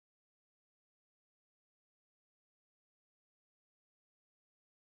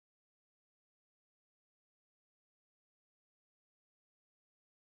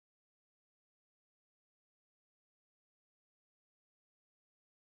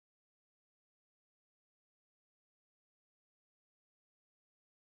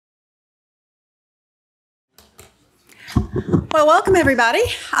Well, welcome everybody.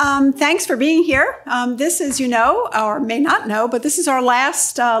 Thanks for being here. This, as you know, or may not know, but this is our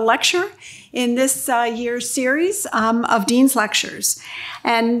last lecture in this year's series of Dean's Lectures.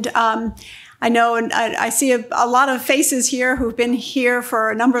 And I know, and I see a lot of faces here who've been here for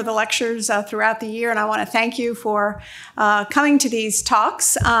a number of the lectures throughout the year, and I want to thank you for coming to these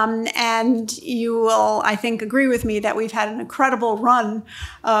talks. And you will, I think, agree with me that we've had an incredible run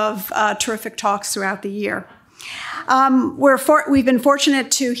of terrific talks throughout the year. We've been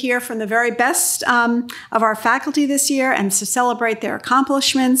fortunate to hear from the very best of our faculty this year and to celebrate their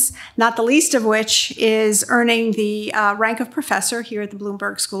accomplishments, not the least of which is earning the rank of professor here at the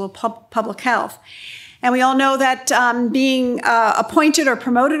Bloomberg School of Public Health. And we all know that being appointed or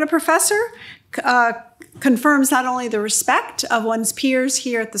promoted a professor confirms not only the respect of one's peers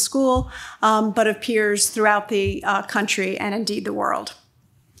here at the school, but of peers throughout the country and indeed the world.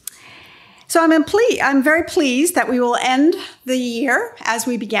 So I'm very pleased that we will end the year as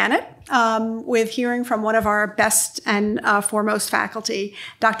we began it with hearing from one of our best and foremost faculty,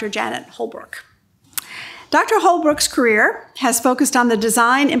 Dr. Janet Holbrook. Dr. Holbrook's career has focused on the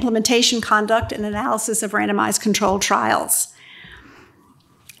design, implementation, conduct, and analysis of randomized controlled trials.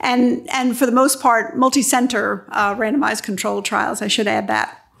 And for the most part, multi-center randomized controlled trials, I should add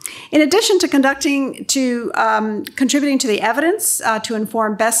that. In addition to contributing to the evidence to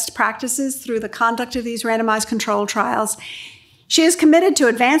inform best practices through the conduct of these randomized controlled trials, she is committed to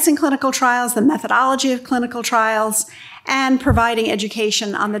advancing clinical trials, the methodology of clinical trials, and providing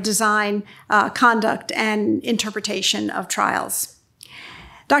education on the design, conduct, and interpretation of trials.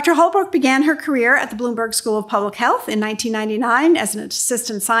 Dr. Holbrook began her career at the Bloomberg School of Public Health in 1999 as an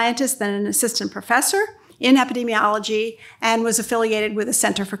assistant scientist, then an assistant professor in epidemiology, and was affiliated with the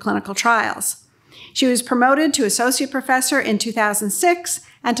Center for Clinical Trials. She was promoted to associate professor in 2006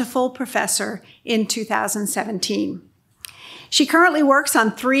 and to full professor in 2017. She currently works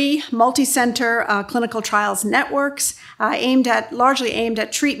on 3 multi-center clinical trials networks largely aimed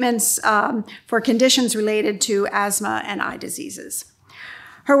at treatments for conditions related to asthma and eye diseases.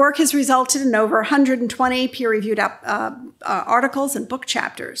 Her work has resulted in over 120 peer-reviewed articles and book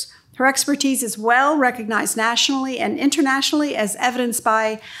chapters. Her expertise is well recognized nationally and internationally, as evidenced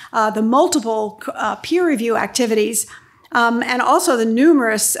by the multiple peer review activities and also the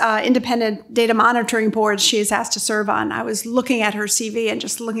numerous independent data monitoring boards she is asked to serve on. I was looking at her CV and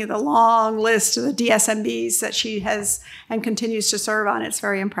just looking at the long list of the DSMBs that she has and continues to serve on. It's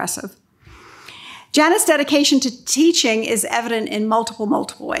very impressive. Janet's dedication to teaching is evident in multiple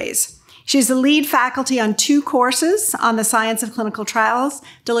ways. She's the lead faculty on 2 courses on the science of clinical trials,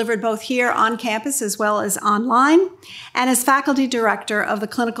 delivered both here on campus as well as online, and is faculty director of the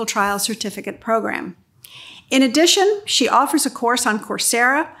Clinical Trial Certificate Program. In addition, she offers a course on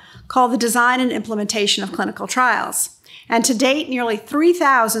Coursera called The Design and Implementation of Clinical Trials. And to date, nearly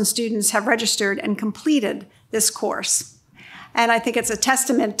 3,000 students have registered and completed this course. And I think it's a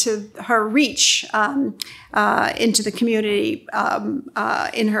testament to her reach into the community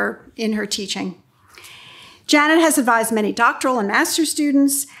in her teaching. Janet has advised many doctoral and master's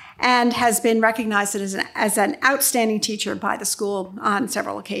students and has been recognized as an outstanding teacher by the school on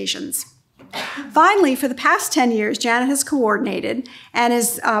several occasions. Finally, for the past 10 years, Janet has coordinated and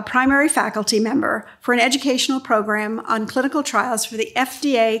is a primary faculty member for an educational program on clinical trials for the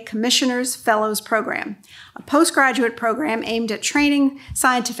FDA Commissioner's Fellows Program, a postgraduate program aimed at training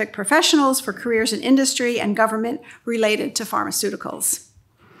scientific professionals for careers in industry and government related to pharmaceuticals.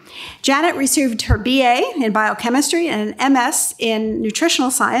 Janet received her BA in biochemistry and an MS in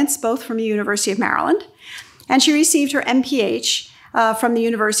nutritional science, both from the University of Maryland, and she received her MPH from the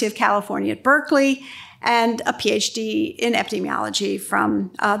University of California at Berkeley, and a PhD in epidemiology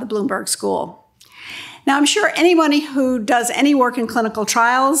from the Bloomberg School. Now, I'm sure anyone who does any work in clinical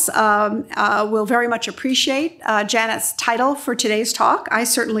trials will very much appreciate Janet's title for today's talk. I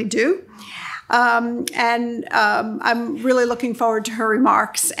certainly do. I'm really looking forward to her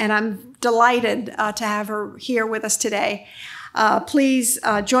remarks, and I'm delighted to have her here with us today. Please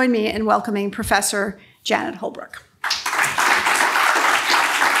join me in welcoming Professor Janet Holbrook.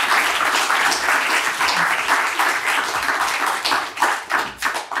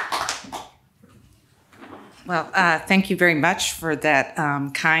 Well, thank you very much for that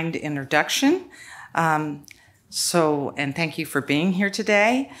kind introduction. And thank you for being here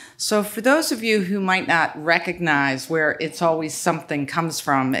today. So for those of you who might not recognize where It's Always Something comes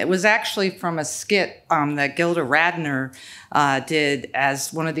from, it was actually from a skit that Gilda Radner did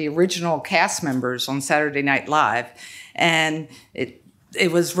as one of the original cast members on Saturday Night Live. And it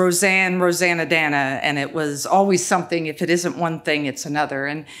it was Rosanna Dana, and it was always something. If it isn't one thing, it's another.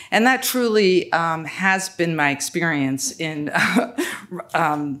 And that truly has been my experience in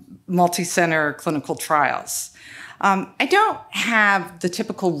multi-center clinical trials. I don't have the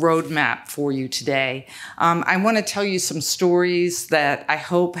typical roadmap for you today. I want to tell you some stories that I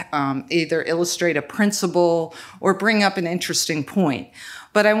hope either illustrate a principle or bring up an interesting point.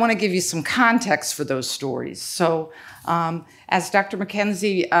 But I want to give you some context for those stories. So as Dr.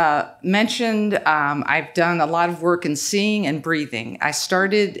 McKenzie mentioned, I've done a lot of work in seeing and breathing. I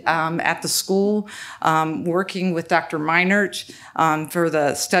started at the school working with Dr. Meinert for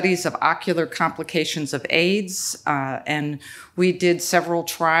the studies of ocular complications of AIDS, and we did several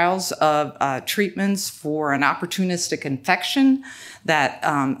trials of treatments for an opportunistic infection that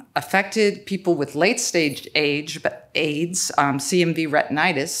affected people with late-stage AIDS, CMV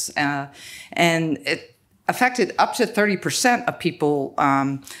retinitis, and it affected up to 30% of people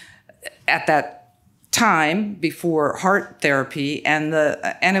at that time before heart therapy, and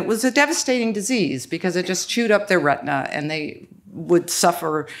it was a devastating disease because it just chewed up their retina, and they would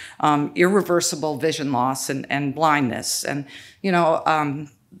suffer irreversible vision loss and blindness, and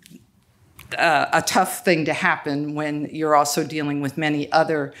a tough thing to happen when you're also dealing with many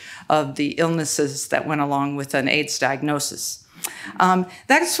other of the illnesses that went along with an AIDS diagnosis.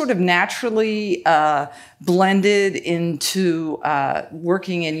 That sort of naturally blended into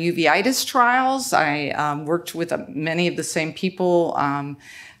working in uveitis trials. I worked with many of the same people.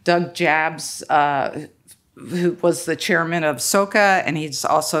 Doug Jabs, who was the chairman of SOCA, and he's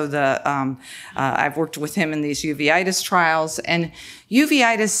also I've worked with him in these uveitis trials. And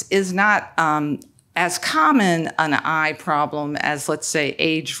uveitis is not as common an eye problem as, let's say,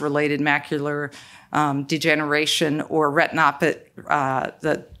 age-related macular degeneration or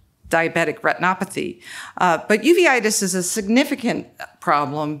the diabetic retinopathy. But uveitis is a significant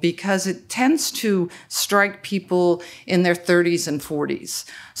problem because it tends to strike people in their 30s and 40s.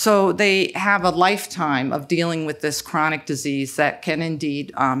 So they have a lifetime of dealing with this chronic disease that can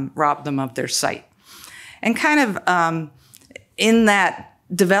indeed rob them of their sight. And kind of in that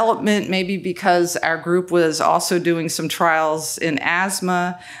development, maybe because our group was also doing some trials in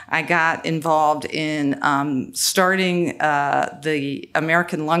asthma, I got involved in starting the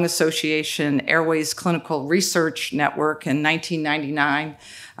American Lung Association Airways Clinical Research Network in 1999.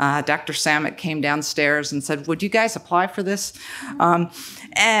 Dr. Samet came downstairs and said, "Would you guys apply for this?"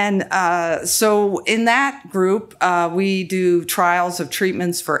 So in that group, we do trials of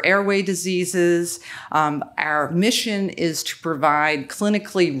treatments for airway diseases. Our mission is to provide clinically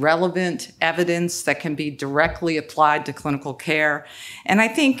relevant evidence that can be directly applied to clinical care. And I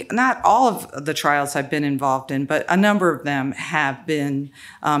think not all of the trials I've been involved in, but a number of them have been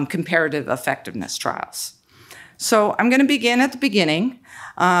comparative effectiveness trials. So I'm going to begin at the beginning.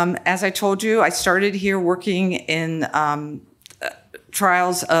 As I told you, I started here working in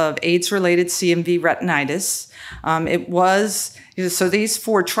trials of AIDS-related CMV retinitis. So these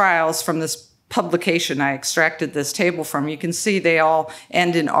 4 trials from this publication I extracted this table from, you can see they all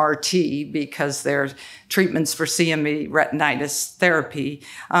end in RT because they're treatments for CMV retinitis therapy.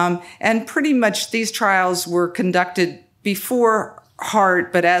 And pretty much these trials were conducted before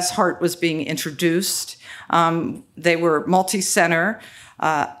HART, but as HART was being introduced. They were multi-center.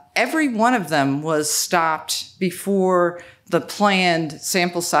 Every one of them was stopped before the planned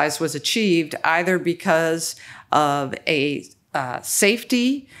sample size was achieved, either because of a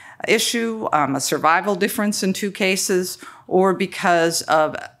safety issue, a survival difference in 2 cases, or because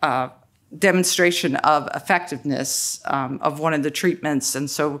of demonstration of effectiveness of one of the treatments, and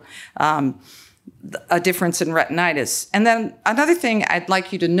so a difference in retinitis. And then another thing I'd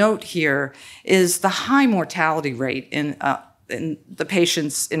like you to note here is the high mortality rate in the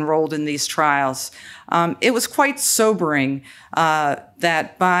patients enrolled in these trials. It was quite sobering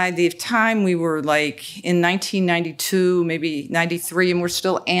that by the time we were like in 1992, maybe 93, and we're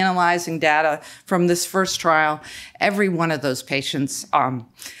still analyzing data from this first trial, every one of those patients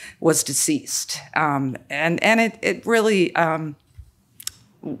was deceased. And it really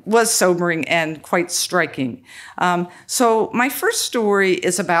was sobering and quite striking. So my first story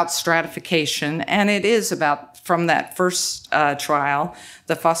is about stratification, and it is about from that first trial,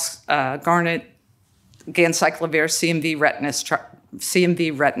 the Garnet Ganciclovir CMV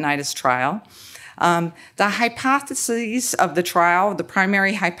retinitis trial. The hypotheses of the trial, the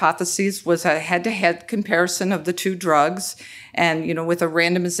primary hypotheses, was a head-to-head comparison of the 2 drugs, and with a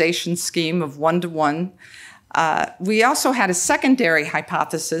randomization scheme of 1-to-1. We also had a secondary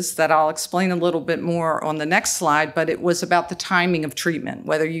hypothesis that I'll explain a little bit more on the next slide, but it was about the timing of treatment,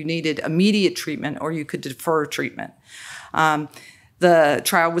 whether you needed immediate treatment or you could defer treatment. The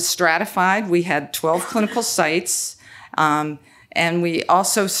trial was stratified. We had 12 clinical sites, and we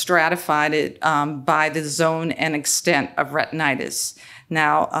also stratified it by the zone and extent of retinitis.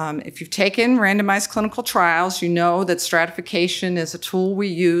 Now, if you've taken randomized clinical trials, you know that stratification is a tool we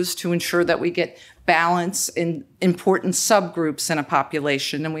use to ensure that we get balance in important subgroups in a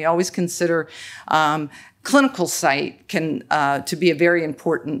population, and we always consider clinical site to be a very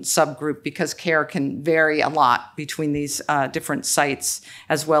important subgroup because care can vary a lot between these different sites,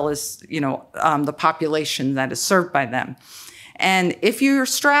 as well as the population that is served by them. And if you're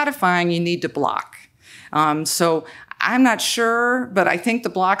stratifying, you need to block. So I'm not sure, but I think the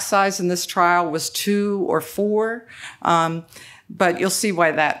block size in this trial was 2 or 4. But you'll see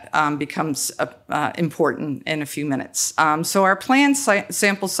why that becomes important in a few minutes. So our planned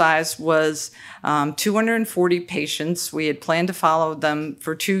sample size was 240 patients. We had planned to follow them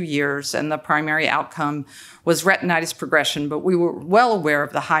for 2 years, and the primary outcome was retinitis progression, but we were well aware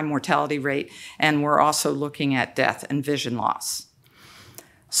of the high mortality rate, and we're also looking at death and vision loss.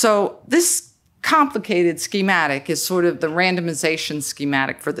 So this complicated schematic is sort of the randomization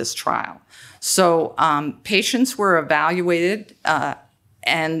schematic for this trial. So patients were evaluated,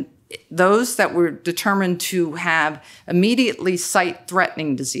 and those that were determined to have immediately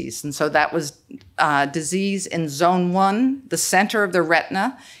sight-threatening disease. And so that was disease in zone 1, the center of the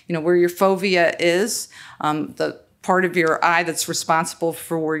retina, where your fovea is, the part of your eye that's responsible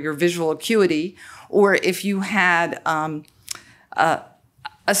for your visual acuity, or if you had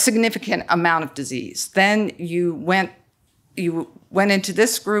a significant amount of disease. Then you went into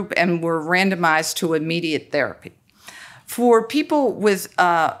this group and were randomized to immediate therapy. For people with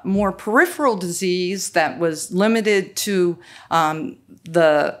more peripheral disease that was limited to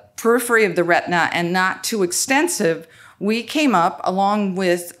the periphery of the retina and not too extensive, we came up, along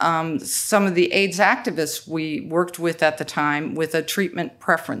with some of the AIDS activists we worked with at the time, with a treatment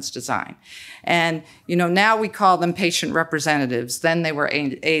preference design. And, now we call them patient representatives. Then they were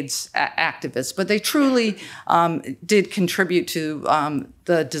AIDS activists, but they truly did contribute to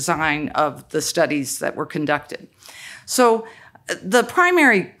the design of the studies that were conducted. So the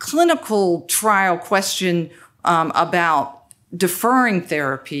primary clinical trial question about deferring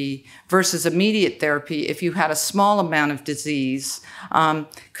therapy versus immediate therapy, if you had a small amount of disease,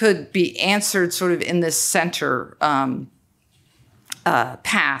 could be answered sort of in this center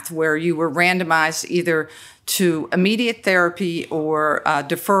path where you were randomized either to immediate therapy or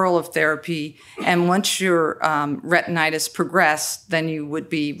deferral of therapy. And once your retinitis progressed, then you would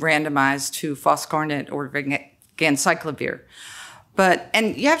be randomized to foscarnet or ganciclovir.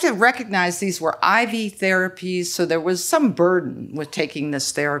 And you have to recognize these were IV therapies, so there was some burden with taking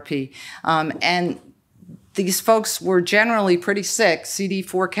this therapy. And these folks were generally pretty sick,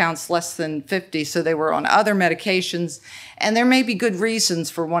 CD4 counts less than 50, so they were on other medications. And there may be good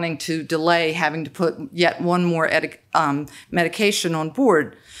reasons for wanting to delay having to put yet one more medication on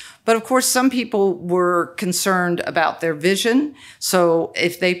board. But of course, some people were concerned about their vision. So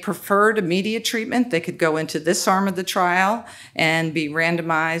if they preferred immediate treatment, they could go into this arm of the trial and be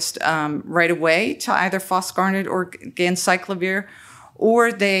randomized right away to either foscarnet or ganciclovir.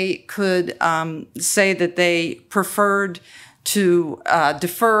 Or they could say that they preferred to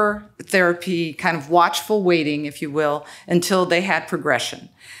defer therapy, kind of watchful waiting, if you will, until they had progression.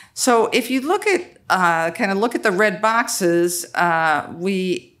 So if you look at look at the red boxes,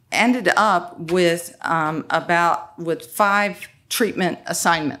 we ended up with 5 treatment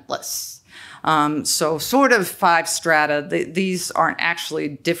assignment lists. So sort of 5 strata. These aren't actually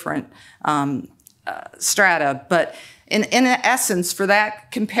different strata, but in essence, for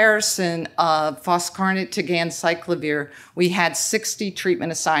that comparison of foscarnet to ganciclovir, we had 60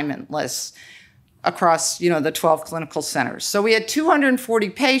 treatment assignment lists across the 12 clinical centers. So we had 240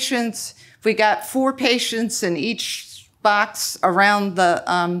 patients. If we got 4 patients in each box around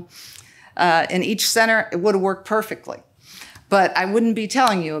in each center, it would have worked perfectly. But I wouldn't be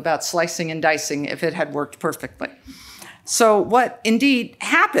telling you about slicing and dicing if it had worked perfectly. So what indeed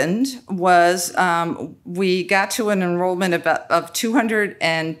happened was we got to an enrollment of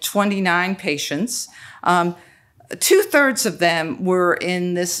 229 patients. 2/3 of them were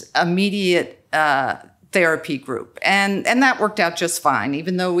in this immediate therapy group. And that worked out just fine.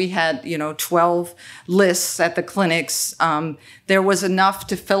 Even though we had, 12 lists at the clinics, there was enough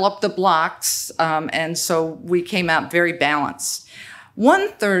to fill up the blocks. And so we came out very balanced.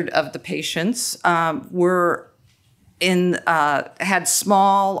 1/3 of the patients had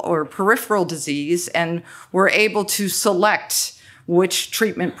small or peripheral disease and were able to select which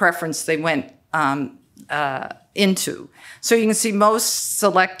treatment preference they went into. So you can see most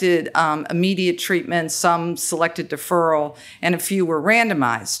selected immediate treatment, some selected deferral, and a few were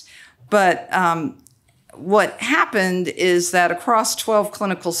randomized. But what happened is that across 12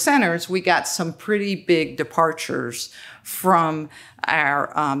 clinical centers, we got some pretty big departures from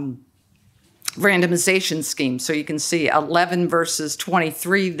our randomization scheme. So you can see 11 versus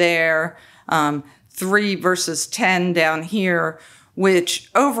 23 there, 3 versus 10 down here, which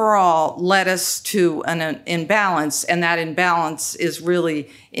overall led us to an imbalance, and that imbalance is really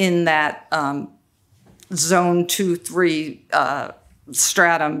in that zone 2-3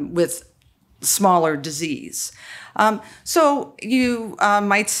 stratum with smaller disease. So you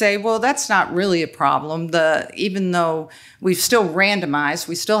might say, well, that's not really a problem. Even though we've still randomized,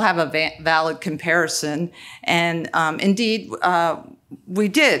 we still have a valid comparison. And indeed, we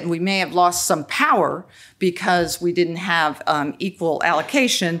did. We may have lost some power because we didn't have equal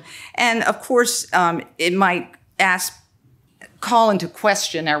allocation. And of course, it might call into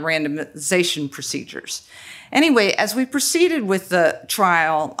question our randomization procedures. Anyway, as we proceeded with the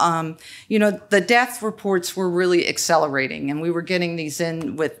trial, the death reports were really accelerating, and we were getting these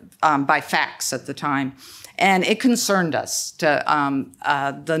in by fax at the time. And it concerned us to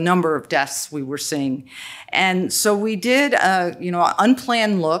the number of deaths we were seeing. And so we did an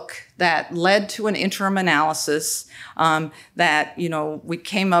unplanned look that led to an interim analysis that, we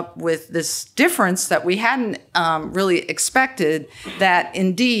came up with this difference that we hadn't really expected, that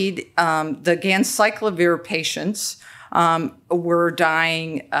indeed the ganciclovir patients were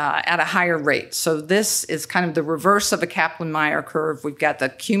dying at a higher rate. So this is kind of the reverse of a Kaplan-Meier curve. We've got the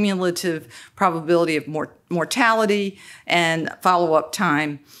cumulative probability of mortality and follow-up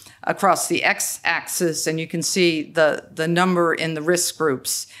time across the x-axis, and you can see the number in the risk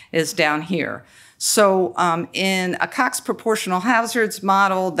groups is down here. So in a Cox proportional hazards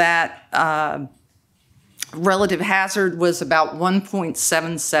model, that relative hazard was about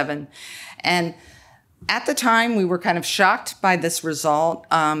 1.77. And at the time, we were kind of shocked by this result.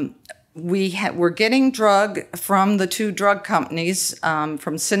 We're getting drug from the two drug companies. From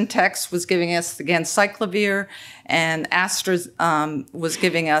Syntex was giving us the ganciclovir, and Astra was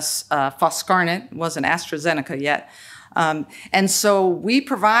giving us foscarnet. It wasn't AstraZeneca yet. And so we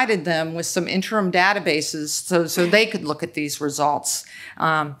provided them with some interim databases so they could look at these results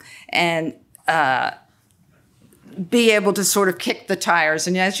and be able to sort of kick the tires.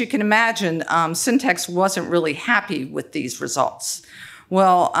 And as you can imagine, Syntex wasn't really happy with these results.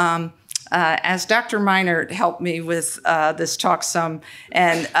 Well, as Dr. Meinert helped me with this talk some,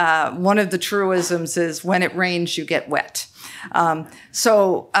 and one of the truisms is, when it rains, you get wet.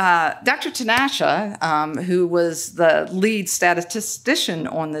 So Dr. Tanasha, who was the lead statistician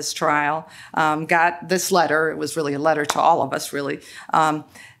on this trial, got this letter. It was really a letter to all of us, really,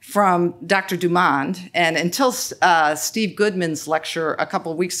 from Dr. Dumond. And until Steve Goodman's lecture a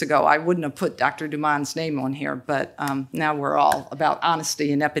couple of weeks ago, I wouldn't have put Dr. Dumond's name on here, but now we're all about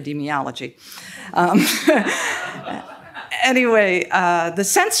honesty in epidemiology. Anyway, the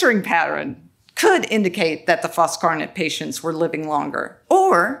censoring pattern could indicate that the foscarnet patients were living longer,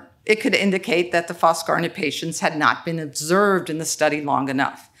 or it could indicate that the foscarnet patients had not been observed in the study long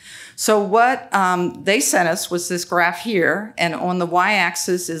enough. So what they sent us was this graph here, and on the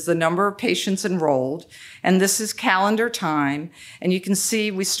y-axis is the number of patients enrolled, and this is calendar time. And you can see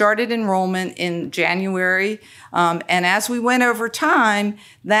we started enrollment in January, and as we went over time,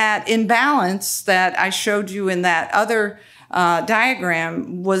 that imbalance that I showed you in that other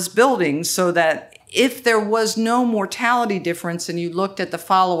diagram was building, so that if there was no mortality difference and you looked at the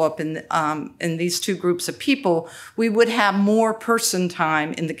follow-up in these two groups of people, we would have more person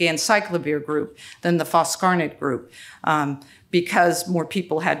time in the ganciclovir group than the foscarnet group because more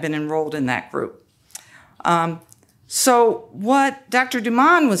people had been enrolled in that group. So what Dr.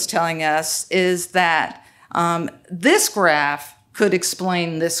 Dumond was telling us is that this graph could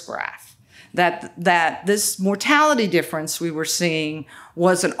explain this graph, that this mortality difference we were seeing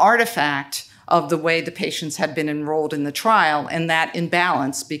was an artifact of the way the patients had been enrolled in the trial, and that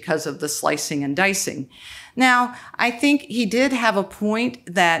imbalance because of the slicing and dicing. Now, I think he did have a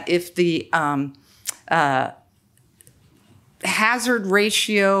point that if the hazard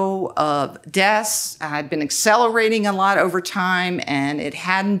ratio of deaths had been accelerating a lot over time and it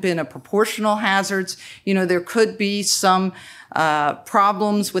hadn't been a proportional hazards, there could be some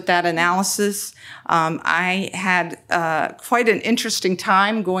problems with that analysis. I had quite an interesting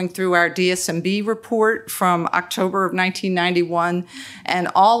time going through our DSMB report from October of 1991, and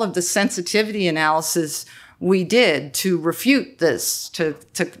all of the sensitivity analysis we did to refute this, to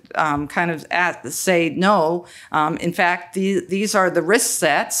kind of say, no, in fact, these are the risk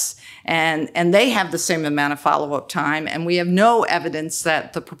sets, and they have the same amount of follow-up time, and we have no evidence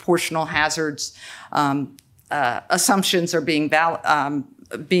that the proportional hazards assumptions are being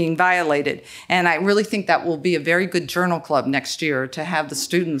violated. And I really think that will be a very good journal club next year to have the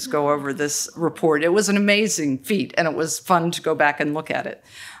students go over this report. It was an amazing feat, and it was fun to go back and look at it.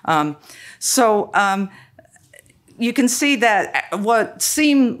 You can see that what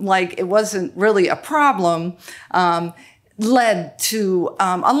seemed like it wasn't really a problem led to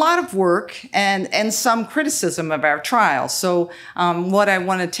a lot of work and some criticism of our trial. So what I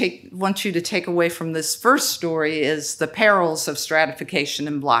want you to take away from this first story is the perils of stratification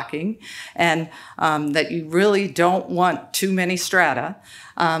and blocking, and that you really don't want too many strata.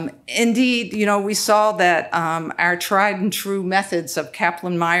 Indeed, we saw that our tried and true methods of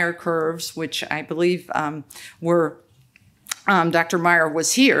Kaplan-Meier curves, which I believe were Dr. Meyer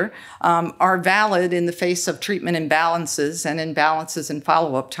was here, are valid in the face of treatment imbalances and imbalances in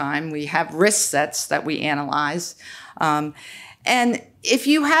follow-up time. We have risk sets that we analyze. And if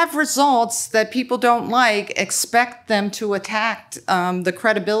you have results that people don't like, expect them to attack the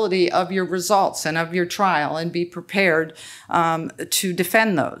credibility of your results and of your trial, and be prepared to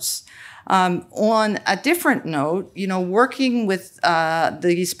defend those. On a different note, working with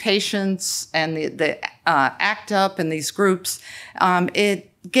these patients and the ACT UP and these groups,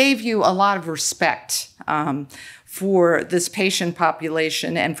 it gave you a lot of respect for this patient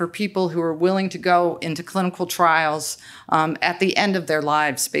population and for people who are willing to go into clinical trials at the end of their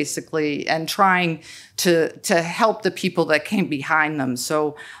lives, basically, and trying to help the people that came behind them.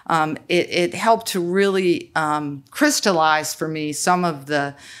 So it helped to really crystallize for me some of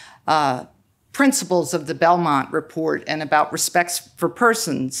the principles of the Belmont report and about respect for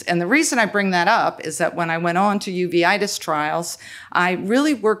persons. And the reason I bring that up is that when I went on to uveitis trials, I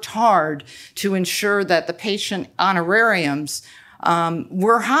really worked hard to ensure that the patient honorariums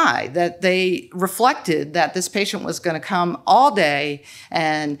were high, that they reflected that this patient was going to come all day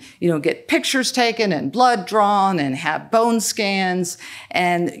and, get pictures taken and blood drawn and have bone scans.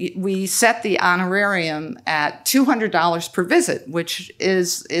 And we set the honorarium at $200 per visit, which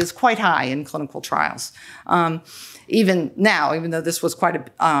is quite high in clinical trials. Even now, even though this was quite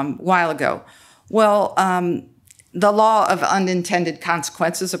a while ago. Well, the law of unintended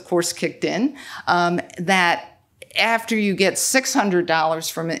consequences, of course, kicked in, that after you get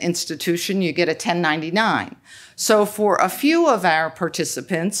 $600 from an institution, you get a 1099. So for a few of our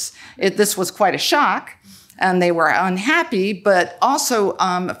participants, this was quite a shock, and they were unhappy, but also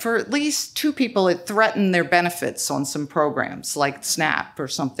for at least 2 people, it threatened their benefits on some programs like SNAP or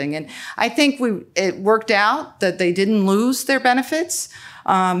something. And I think it worked out that they didn't lose their benefits,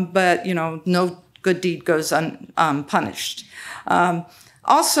 but no good deed goes unpunished.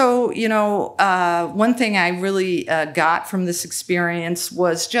 Also, one thing I really got from this experience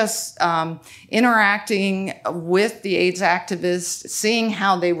was just interacting with the AIDS activists, seeing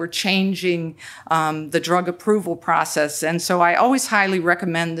how they were changing the drug approval process. And so I always highly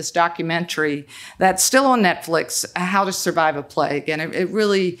recommend this documentary that's still on Netflix, How to Survive a Plague. And it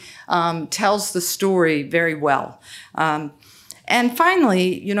really tells the story very well. And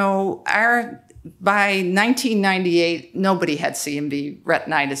finally, by 1998, nobody had CMV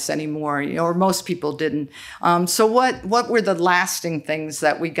retinitis anymore, or most people didn't. So what were the lasting things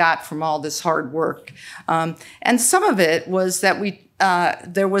that we got from all this hard work? And some of it was that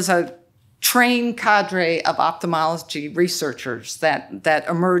there was a trained cadre of ophthalmology researchers that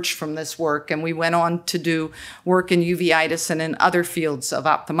emerged from this work, and we went on to do work in uveitis and in other fields of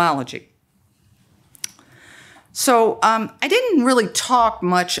ophthalmology. So I didn't really talk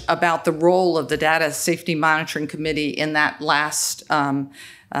much about the role of the Data Safety Monitoring Committee in that last, in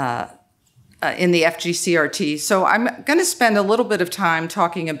the FGCRT. So I'm going to spend a little bit of time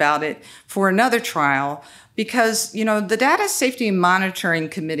talking about it for another trial because, the Data Safety Monitoring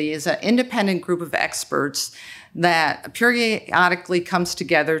Committee is an independent group of experts that periodically comes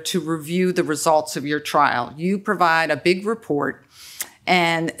together to review the results of your trial. You provide a big report,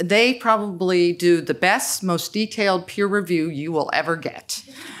 and they probably do the best, most detailed peer review you will ever get.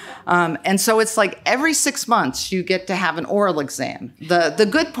 And so it's like every 6 months you get to have an oral exam. The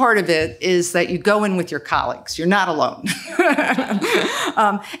good part of it is that you go in with your colleagues. You're not alone.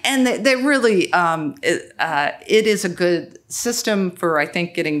 And they really, it is a good system for, I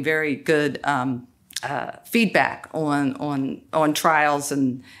think, getting very good feedback on trials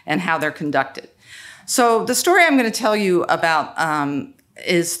and how they're conducted. So the story I'm going to tell you about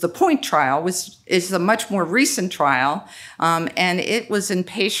is the POINT trial, which is a much more recent trial, and it was in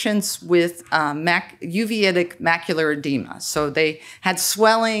patients with uveitic macular edema. So they had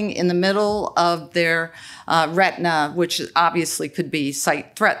swelling in the middle of their retina, which obviously could be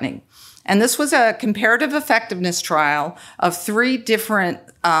sight-threatening. And this was a comparative effectiveness trial of 3 different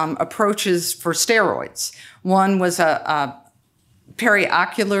approaches for steroids. One was a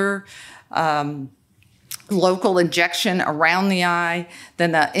periocular local injection around the eye,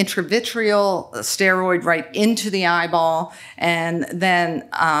 then an intravitreal steroid right into the eyeball, and then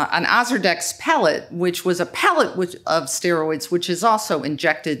an Ozurdex pellet, which was a pellet of steroids, which is also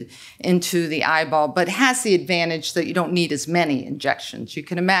injected into the eyeball, but has the advantage that you don't need as many injections. You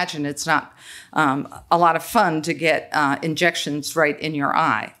can imagine it's not a lot of fun to get injections right in your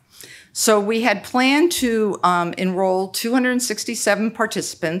eye. So we had planned to enroll 267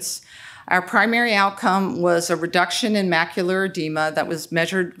 participants. Our primary outcome was a reduction in macular edema that was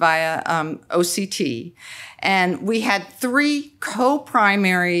measured via OCT. And we had 3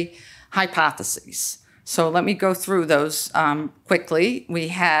 co-primary hypotheses. So let me go through those quickly. We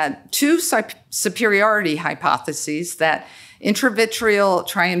had 2 superiority hypotheses, that intravitreal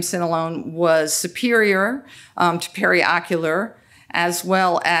triamcinolone was superior to periocular, as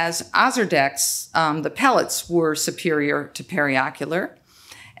well as Ozurdex, the pellets were superior to periocular.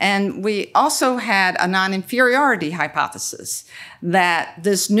 And we also had a non-inferiority hypothesis that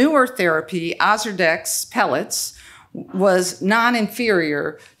this newer therapy, Ozurdex pellets, was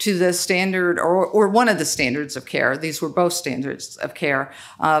non-inferior to the standard or one of the standards of care. These were both standards of care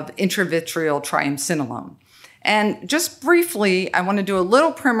of intravitreal triamcinolone. And just briefly, I want to do a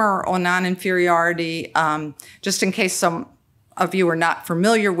little primer on non-inferiority, just in case some of you are not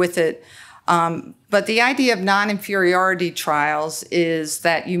familiar with it. But the idea of non-inferiority trials is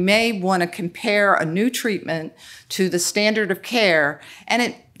that you may want to compare a new treatment to the standard of care,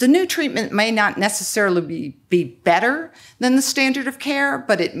 and the new treatment may not necessarily be better than the standard of care,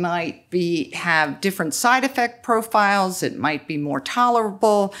 but it might have different side effect profiles, it might be more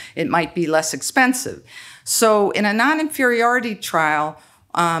tolerable, it might be less expensive. So in a non-inferiority trial,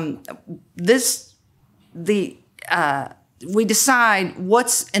 we decide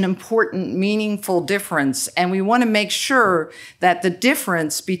what's an important, meaningful difference, and we want to make sure that the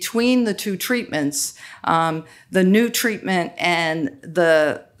difference between the 2 treatments, the new treatment and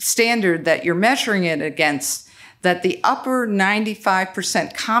the standard that you're measuring it against, that the upper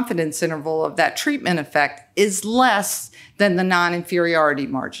 95% confidence interval of that treatment effect is less than the non-inferiority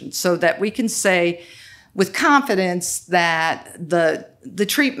margin, so that we can say with confidence that the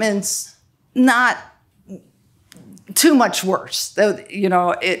treatment's not too much worse. You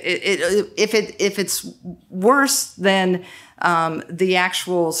know, if it's worse than the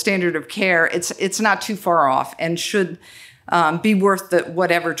actual standard of care, it's not too far off and should be worth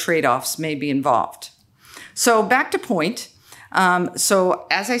whatever trade-offs may be involved. So back to POINT. So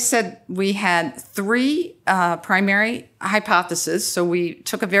as I said, we had 3 primary hypotheses. So we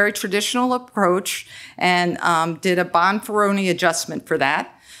took a very traditional approach and did a Bonferroni adjustment for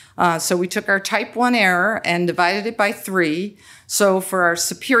that. So we took our type 1 error and divided it by 3. So for our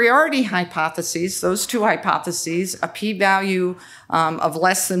superiority hypotheses, those 2 hypotheses, a p-value of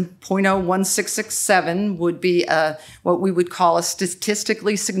less than 0.01667 would be what we would call a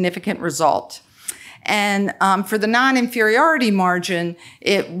statistically significant result. And for the non-inferiority margin,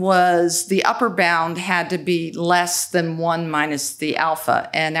 it was the upper bound had to be less than 1 minus the alpha.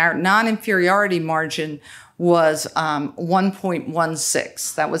 And our non-inferiority margin was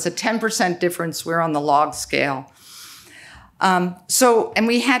 1.16. That was a 10% difference. We're on the log scale. And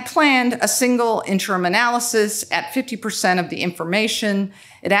we had planned a single interim analysis at 50% of the information.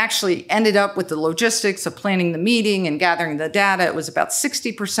 It actually ended up with the logistics of planning the meeting and gathering the data. It was about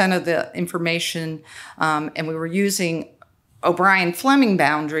 60% of the information, and we were using O'Brien-Fleming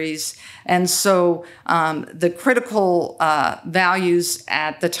boundaries. And so the critical values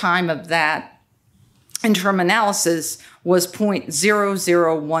at the time of that interim analysis was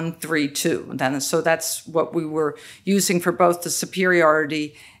 0.00132. So that's what we were using for both the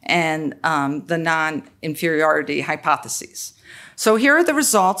superiority and the non-inferiority hypotheses. So here are the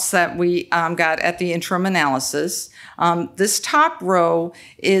results that we got at the interim analysis. This top row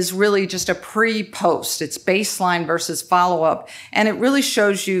is really just a pre-post. It's baseline versus follow-up, and it really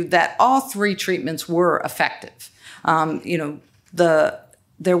shows you that all 3 treatments were effective.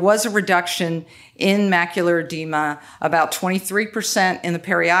 There was a reduction in macular edema, about 23% in the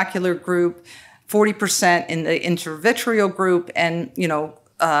periocular group, 40% in the intravitreal group, and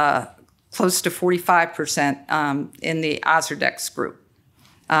close to 45% in the Ozurdex group.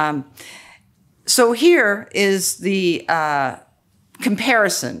 So here is the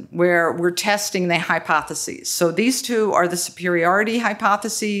comparison where we're testing the hypotheses. So these two are the superiority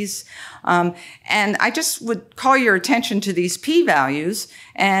hypotheses. And I just would call your attention to these p-values,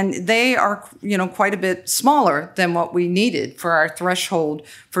 and they are, quite a bit smaller than what we needed for our threshold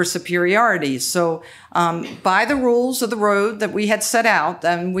for superiority. So by the rules of the road that we had set out,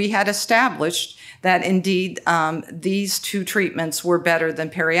 and we had established that indeed these two treatments were better than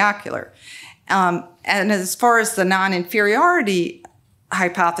periocular. And as far as the non-inferiority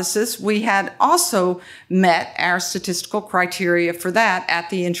hypothesis, we had also met our statistical criteria for that at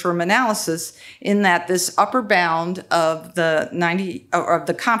the interim analysis, in that this upper bound of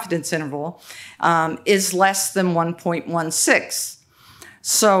the confidence interval is less than 1.16.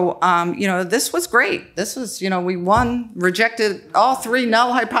 So, this was great. This was, we won, rejected all three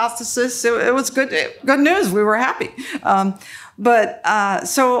null hypotheses. It was good news. We were happy.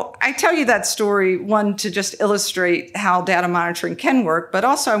 So I tell you that story, one, to just illustrate how data monitoring can work, but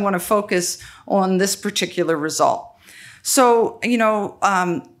also I want to focus on this particular result. So,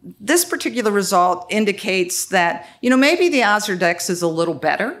 this particular result indicates that, maybe the Ozurdex is a little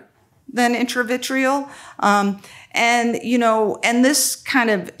better than intravitreal. And this kind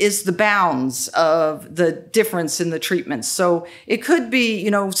of is the bounds of the difference in the treatments. So it could be,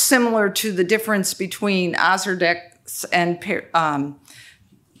 similar to the difference between Ozurdex and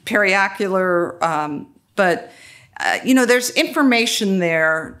periocular, but there's information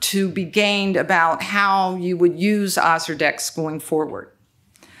there to be gained about how you would use Ozurdex going forward.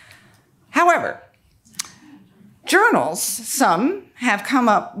 However, journals, some have come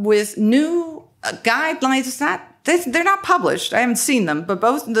up with new guidelines. They're not published. I haven't seen them, but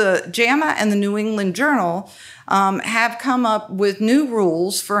both the JAMA and the New England Journal have come up with new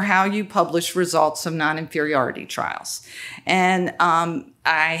rules for how you publish results of non-inferiority trials. And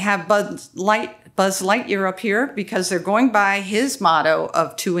I have Buzz Lightyear up here because they're going by his motto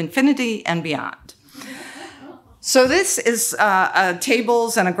of to infinity and beyond. So this is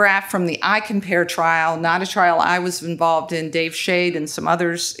tables and a graph from the iCompare trial, not a trial I was involved in. Dave Shade and some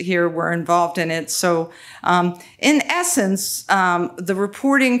others here were involved in it. So in essence, the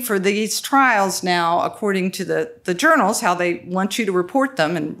reporting for these trials now, according to the journals, how they want you to report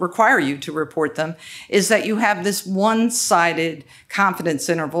them and require you to report them, is that you have this one-sided confidence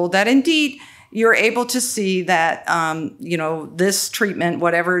interval that indeed you're able to see that, this treatment,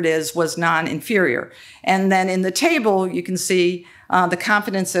 whatever it is, was non-inferior. And then in the table, you can see the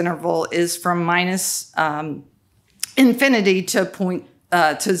confidence interval is from minus infinity to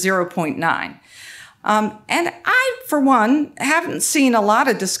 0.9. And I, for one, haven't seen a lot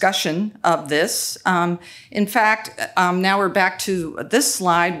of discussion of this. In fact, now we're back to this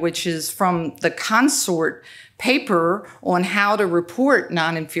slide, which is from the Consort paper on how to report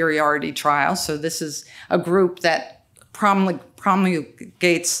non-inferiority trials. So this is a group that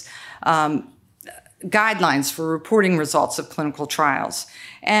promulgates guidelines for reporting results of clinical trials.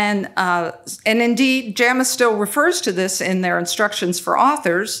 And indeed, JAMA still refers to this in their instructions for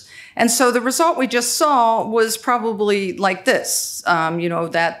authors. And so the result we just saw was probably like this,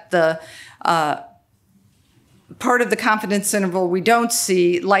 that the part of the confidence interval we don't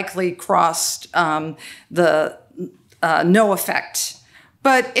see likely crossed the no effect.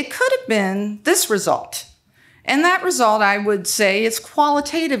 But it could have been this result. And that result, I would say, is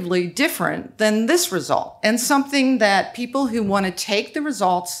qualitatively different than this result, and something that people who want to take the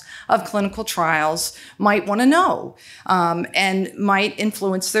results of clinical trials might want to know and might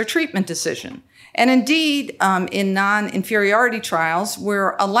influence their treatment decision. And indeed, in non-inferiority trials,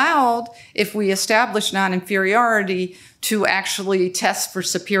 we're allowed, if we establish non-inferiority, to actually test for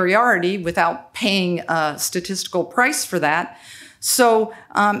superiority without paying a statistical price for that. So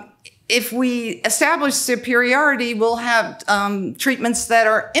if we establish superiority, we'll have treatments that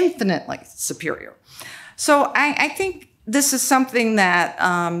are infinitely superior. So I think this is something that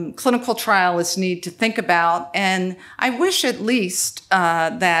clinical trialists need to think about, and I wish at least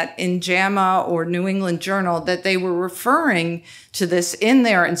that in JAMA or New England Journal that they were referring to this in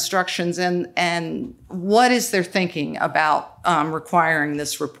their instructions and what is their thinking about requiring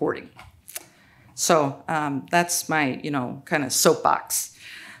this reporting. So that's my, kind of soapbox.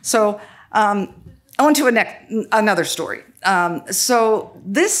 So on to another story. So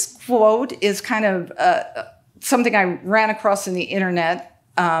this quote is kind of something I ran across in the internet,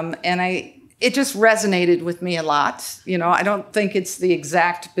 and it just resonated with me a lot. I don't think it's the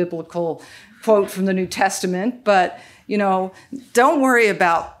exact biblical quote from the New Testament, but don't worry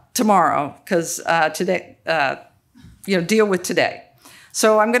about tomorrow, because today, deal with today.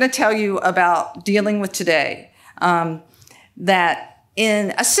 So I'm going to tell you about dealing with today. That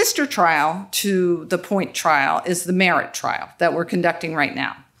In a sister trial to the POINT trial is the MERIT trial that we're conducting right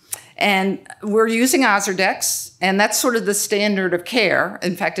now. And we're using Ozurdex, and that's sort of the standard of care.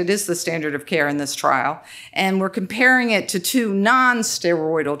 In fact, it is the standard of care in this trial. And we're comparing it to 2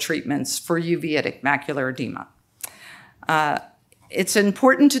 non-steroidal treatments for uveitic macular edema. It's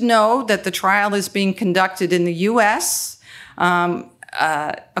important to know that the trial is being conducted in the US.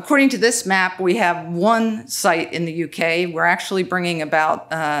 According to this map, we have 1 site in the UK. We're actually bringing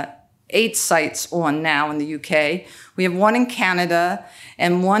about 8 sites on now in the UK. We have 1 in Canada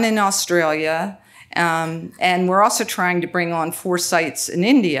and 1 in Australia. And we're also trying to bring on 4 sites in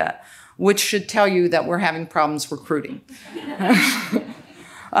India, which should tell you that we're having problems recruiting.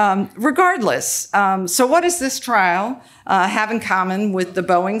 Regardless, so what does this trial have in common with the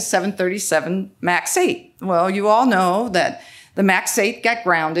Boeing 737 MAX 8? Well, you all know that the MAX 8 got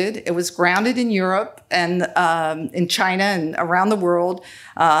grounded. It was grounded in Europe and in China and around the world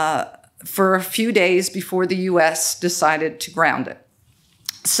for a few days before the US decided to ground it.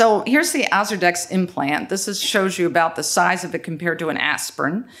 So here's the Ozurdex implant. This shows you about the size of it compared to an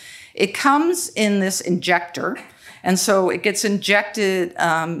aspirin. It comes in this injector, and so it gets injected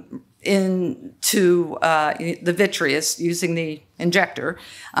into the vitreous using the injector.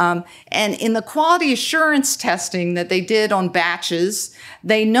 And in the quality assurance testing that they did on batches,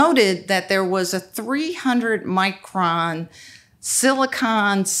 they noted that there was a 300 micron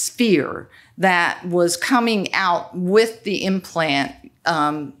silicon sphere that was coming out with the implant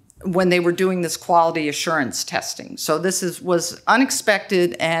when they were doing this quality assurance testing. So this was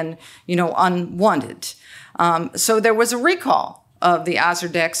unexpected and, unwanted. So there was a recall of the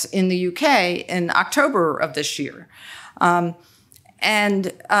Ozurdex in the UK in October of this year. But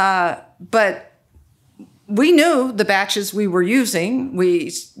we knew the batches we were using.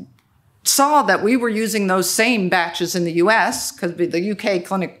 We saw that we were using those same batches in the US because the UK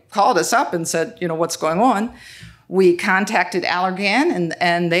clinic called us up and said, what's going on? We contacted Allergan,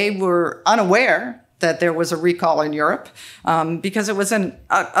 and they were unaware that there was a recall in Europe because it was in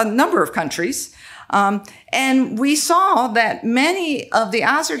a number of countries. And we saw that many of the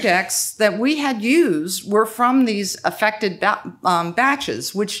Ozurdex that we had used were from these affected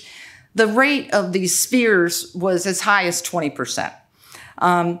batches, which the rate of these spheres was as high as 20%.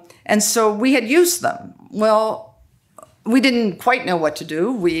 And so we had used them. Well, we didn't quite know what to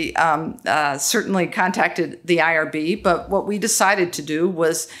do. We certainly contacted the IRB, but what we decided to do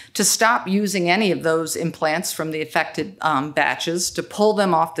was to stop using any of those implants from the affected batches, to pull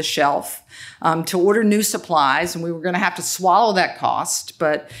them off the shelf, to order new supplies, and we were going to have to swallow that cost,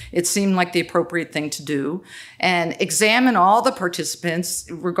 but it seemed like the appropriate thing to do, and examine all the participants,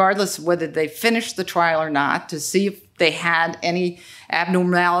 regardless of whether they finished the trial or not, to see if they had any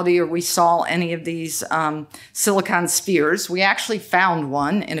abnormality or we saw any of these silicon spheres. We actually found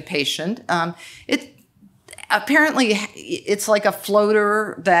one in a patient. Apparently, it's like a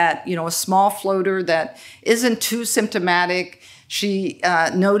floater that, a small floater that isn't too symptomatic. She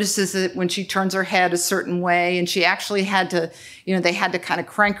notices it when she turns her head a certain way, and she actually had to, they had to kind of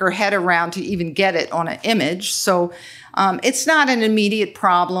crank her head around to even get it on an image. So it's not an immediate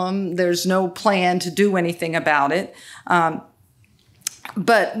problem. There's no plan to do anything about it.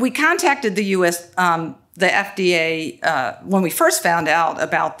 But we contacted the the FDA when we first found out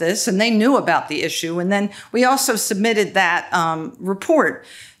about this, and they knew about the issue. And then we also submitted that report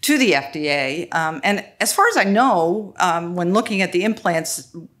to the FDA. And as far as I know, when looking at the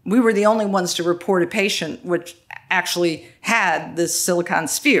implants, we were the only ones to report a patient which actually had this silicon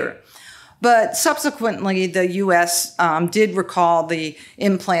sphere. But subsequently, the US did recall the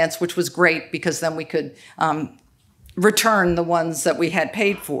implants, which was great because then we could return the ones that we had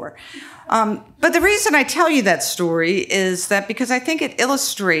paid for. But the reason I tell you that story is that because I think it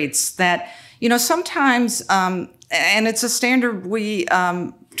illustrates that, sometimes, and it's a standard we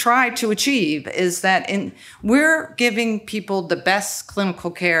try to achieve, is that we're giving people the best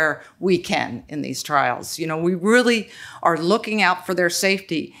clinical care we can in these trials. We really are looking out for their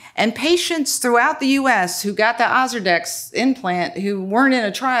safety. And patients throughout the US who got the Ozurdex implant who weren't in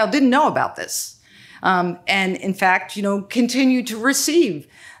a trial didn't know about this. And in fact, continue to receive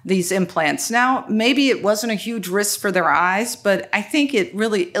these implants. Now, maybe it wasn't a huge risk for their eyes, but I think it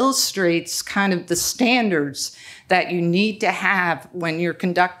really illustrates kind of the standards that you need to have when you're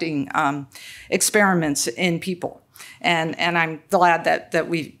conducting experiments in people. And I'm glad that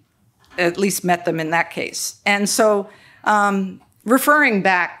we at least met them in that case. And so referring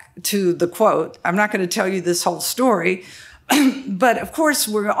back to the quote, I'm not going to tell you this whole story, but of course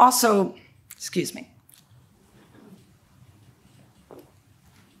we're also, excuse me,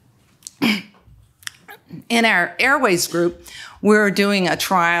 in our airways group, we're doing a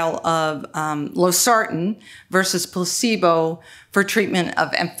trial of losartan versus placebo for treatment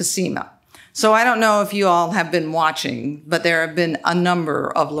of emphysema. So I don't know if you all have been watching, but there have been a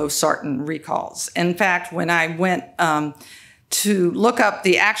number of losartan recalls. In fact, when I went to look up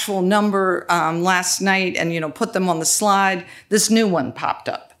the actual number last night and, put them on the slide, this new one popped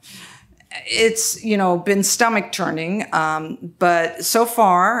up. It's, been stomach turning, but so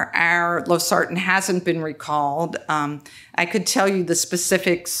far our losartan hasn't been recalled. I could tell you the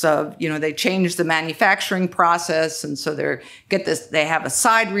specifics of, they changed the manufacturing process, and so they have a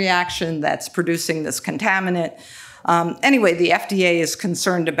side reaction that's producing this contaminant. Anyway, the FDA is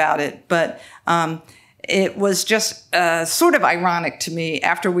concerned about it, but it was just sort of ironic to me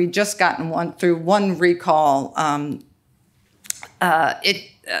after we'd just gotten through one recall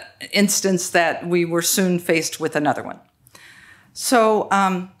instance that we were soon faced with another one. So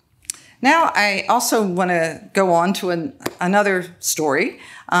now I also want to go on to another story.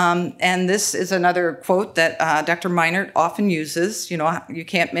 And this is another quote that Dr. Meinert often uses. You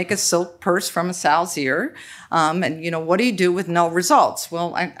can't make a silk purse from a sow's ear. And, what do you do with null results?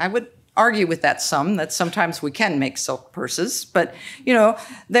 Well, I would argue with that sometimes we can make silk purses. But,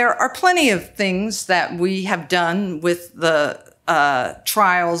 there are plenty of things that we have done with the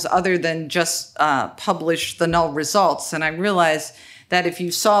trials other than just publish the null results. And I realize that if you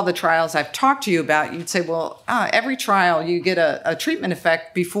saw the trials I've talked to you about, you'd say, well, every trial you get a treatment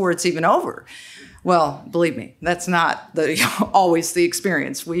effect before it's even over. Well, believe me, that's not always the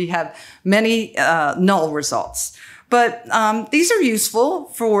experience. We have many null results. But these are useful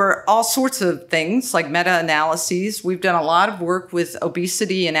for all sorts of things like meta-analyses. We've done a lot of work with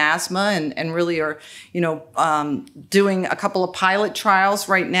obesity and asthma and really are, doing a couple of pilot trials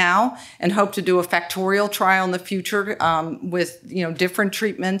right now and hope to do a factorial trial in the future with, different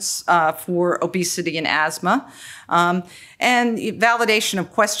treatments for obesity and asthma. And validation of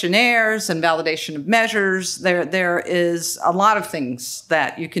questionnaires and validation of measures. There is a lot of things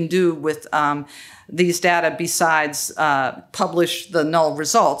that you can do with these data besides publish the null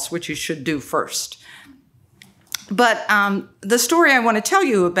results, which you should do first. But the story I want to tell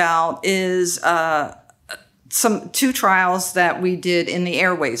you about is two trials that we did in the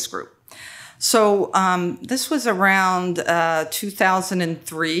airways group. So this was around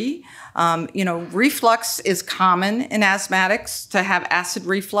 2003. Reflux is common in asthmatics to have acid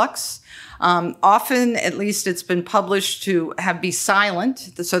reflux. Often, at least it's been published to be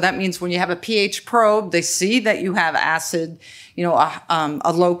silent. So that means when you have a pH probe, they see that you have acid,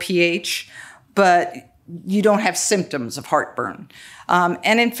 a low pH, but you don't have symptoms of heartburn.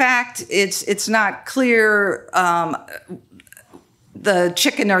 And in fact, it's not clear the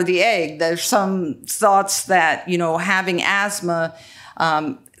chicken or the egg. There's some thoughts that, having asthma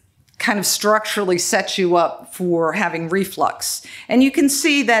kind of structurally sets you up for having reflux. And you can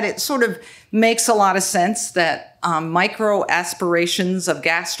see that it sort of makes a lot of sense that micro aspirations of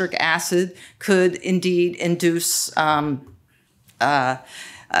gastric acid could indeed induce bronchoconstriction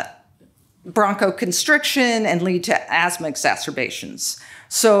and lead to asthma exacerbations.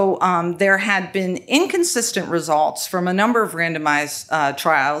 So there had been inconsistent results from a number of randomized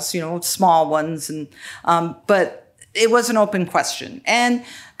trials, small ones, but it was an open question and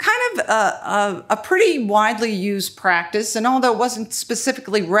kind of a pretty widely used practice. And although it wasn't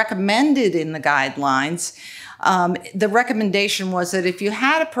specifically recommended in the guidelines, the recommendation was that if you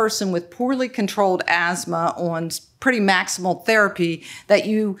had a person with poorly controlled asthma on pretty maximal therapy, that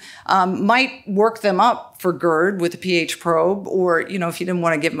you might work them up for GERD with a pH probe, or if you didn't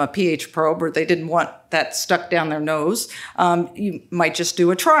want to give them a pH probe or they didn't want that stuck down their nose, you might just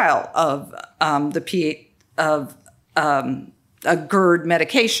do a trial of the pH of a GERD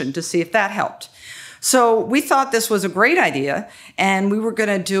medication to see if that helped. So we thought this was a great idea, and we were going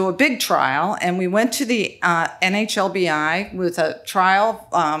to do a big trial, and we went to the NHLBI with a trial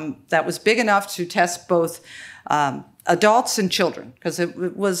that was big enough to test both adults and children, because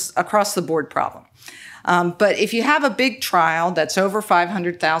it was across the board problem. But if you have a big trial that's over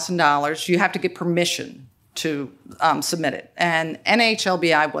 $500,000, you have to get permission to submit it. And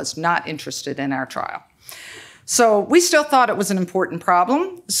NHLBI was not interested in our trial. So we still thought it was an important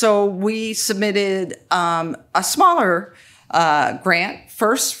problem. So we submitted a smaller grant,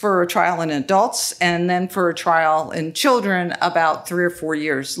 first for a trial in adults and then for a trial in children about 3 or 4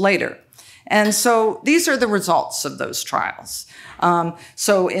 years later. And so these are the results of those trials.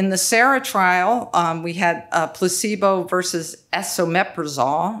 So in the SARA trial, we had placebo versus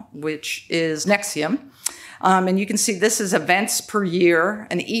esomeprazole, which is Nexium. And you can see this is events per year.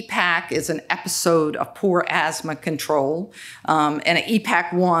 An EPAC is an episode of poor asthma control. And an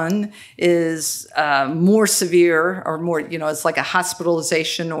EPAC 1 is more severe or more, it's like a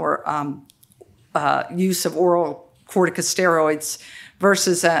hospitalization or use of oral corticosteroids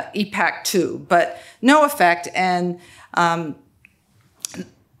versus EPAC 2, but no effect. And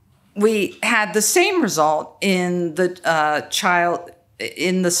we had the same result in the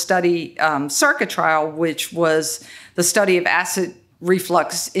study SARCA trial, which was the study of acid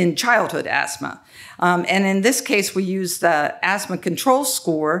reflux in childhood asthma. And in this case, we used the asthma control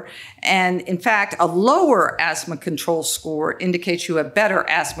score. And in fact, a lower asthma control score indicates you have better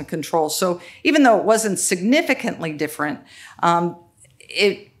asthma control. So even though it wasn't significantly different,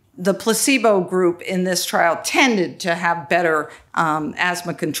 the placebo group in this trial tended to have better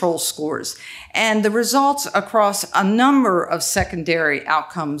asthma control scores. And the results across a number of secondary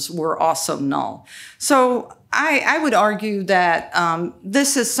outcomes were also null. So I would argue that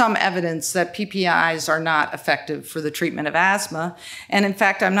this is some evidence that PPIs are not effective for the treatment of asthma. And in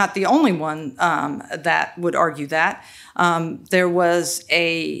fact, I'm not the only one that would argue that. There was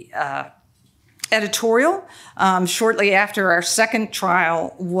a editorial shortly after our second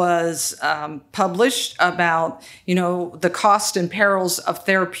trial was published about, the cost and perils of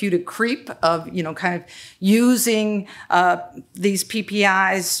therapeutic creep, of, kind of using these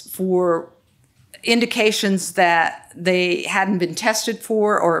PPIs for indications that they hadn't been tested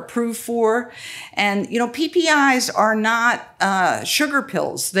for or approved for. And, PPIs are not sugar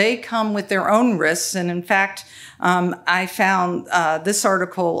pills. They come with their own risks. And in fact, I found this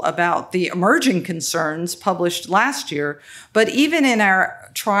article about the emerging concerns published last year. But even in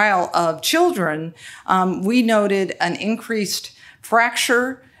our trial of children, we noted an increased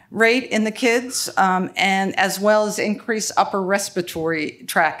fracture rate in the kids, and as well as increased upper respiratory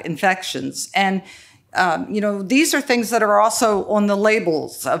tract infections. And, these are things that are also on the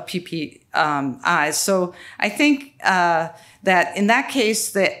labels of PPIs. So I think that in that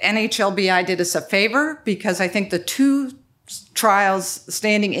case, the NHLBI did us a favor, because I think the two trials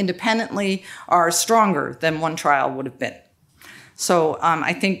standing independently are stronger than one trial would have been. So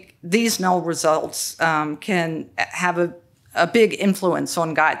I think these null results can have a big influence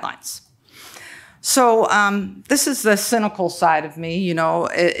on guidelines. So this is the cynical side of me,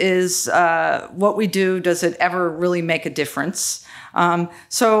 is what we do, does it ever really make a difference?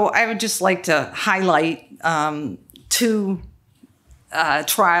 So I would just like to highlight two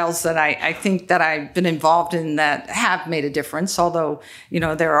trials that I think that I've been involved in that have made a difference, although,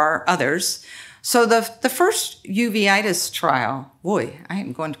 there are others. So the first uveitis trial, boy, I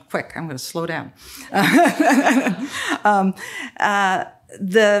am going quick. I'm going to slow down.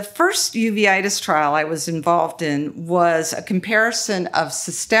 The first uveitis trial I was involved in was a comparison of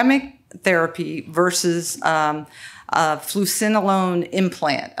systemic therapy versus a fluocinolone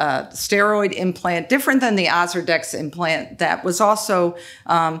implant, a steroid implant, different than the Ozurdex implant that was also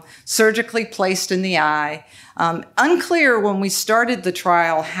surgically placed in the eye. Unclear when we started the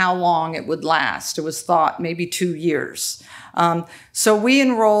trial how long it would last. It was thought maybe 2 years. So we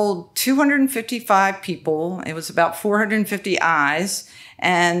enrolled 255 people. It was about 450 eyes.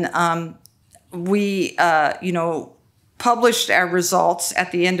 And we, published our results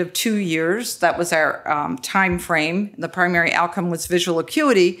at the end of 2 years. That was our time frame. The primary outcome was visual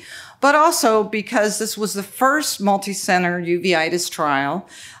acuity, but also because this was the first multi-center uveitis trial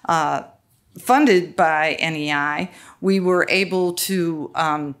funded by NEI, we were able to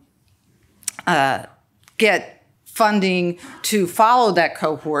get funding to follow that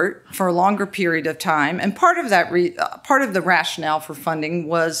cohort for a longer period of time. And part of that, part of the rationale for funding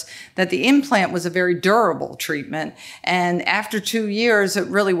was that the implant was a very durable treatment. And after 2 years, it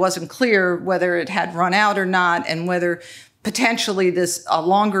really wasn't clear whether it had run out or not, and whether potentially this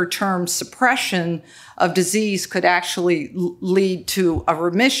longer-term suppression of disease could actually lead to a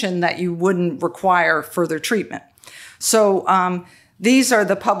remission that you wouldn't require further treatment. So these are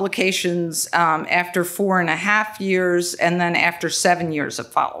the publications after 4.5 years and then after 7 years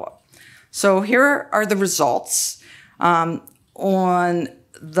of follow-up. So here are the results. On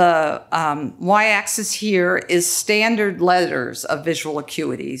the y-axis here is standard letters of visual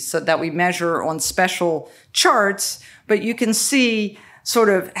acuity, so that we measure on special charts, but you can see sort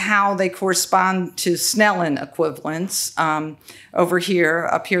of how they correspond to Snellen equivalents. Over here,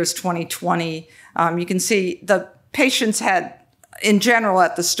 up here is 20/20. You can see the patients had, in general,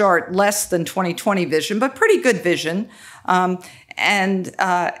 at the start, less than 20/20 vision, but pretty good vision.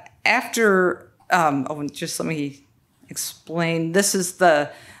 After, just let me explain. This is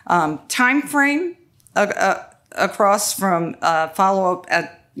the time frame across from follow-up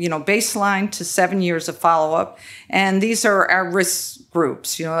at baseline to 7 years of follow-up. And these are our risk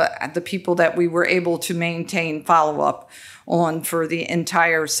groups, the people that we were able to maintain follow-up on for the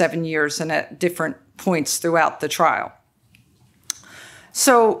entire 7 years and at different points throughout the trial.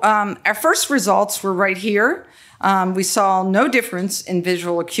 So our first results were right here. We saw no difference in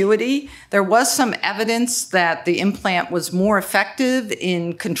visual acuity. There was some evidence that the implant was more effective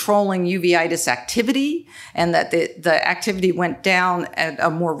in controlling uveitis activity and that the activity went down at a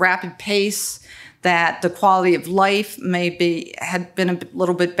more rapid pace, that the quality of life had been a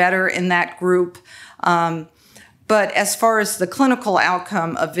little bit better in that group. But as far as the clinical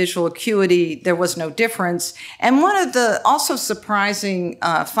outcome of visual acuity, there was no difference. And one of the also surprising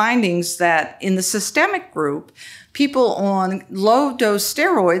findings that in the systemic group, people on low-dose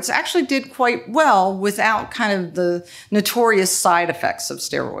steroids actually did quite well without kind of the notorious side effects of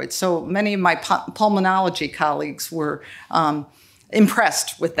steroids. So many of my pulmonology colleagues were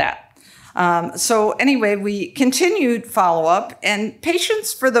impressed with that. So anyway, we continued follow-up, and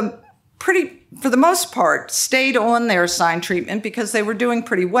patients for the most part, stayed on their assigned treatment because they were doing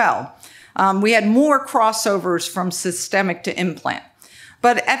pretty well. We had more crossovers from systemic to implant.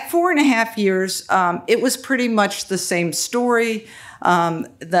 But at 4.5 years, it was pretty much the same story.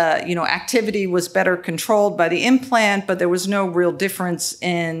 The activity was better controlled by the implant, but there was no real difference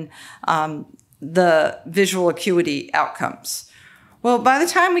in the visual acuity outcomes. Well, by the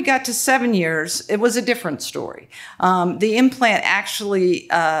time we got to 7 years, it was a different story. The implant actually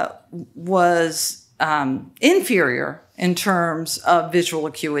was inferior in terms of visual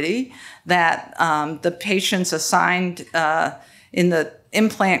acuity, that the patients assigned in the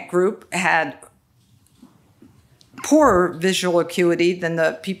implant group had poorer visual acuity than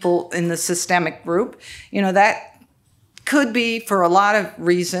the people in the systemic group. That could be for a lot of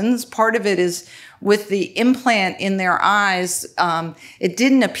reasons. Part of it is with the implant in their eyes, it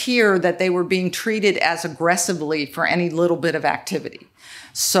didn't appear that they were being treated as aggressively for any little bit of activity.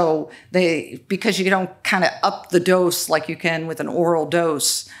 So because you don't kind of up the dose like you can with an oral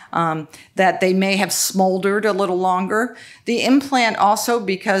dose, that they may have smoldered a little longer. The implant also,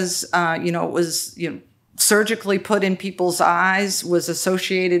 because it was surgically put in people's eyes, was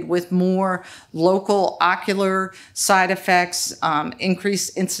associated with more local ocular side effects,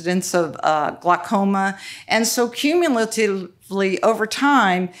 increased incidence of glaucoma. And so cumulatively over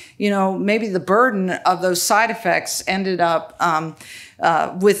time, maybe the burden of those side effects ended up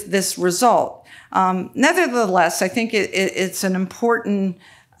with this result. Nevertheless, I think it's an important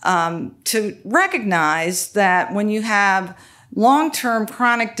to recognize that when you have long-term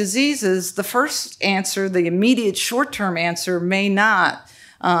chronic diseases, the first answer, the immediate short-term answer, may not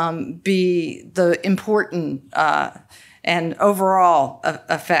be the important and overall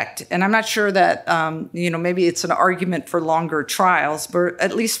effect. And I'm not sure that, maybe it's an argument for longer trials, but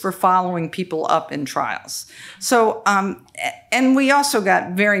at least for following people up in trials. So, and we also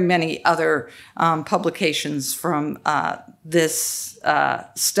got very many other publications from this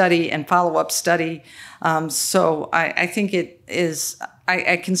study and follow-up study. So I think it is,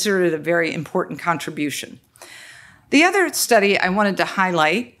 I consider it a very important contribution. The other study I wanted to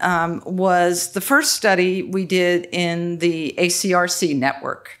highlight was the first study we did in the ACRC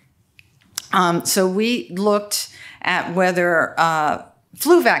network. So we looked at whether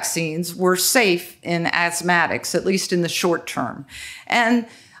flu vaccines were safe in asthmatics, at least in the short term. And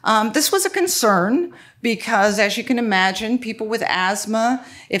this was a concern because, as you can imagine, people with asthma,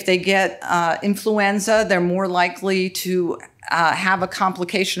 if they get influenza, they're more likely to have a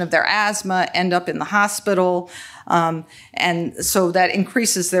complication of their asthma, end up in the hospital. And so that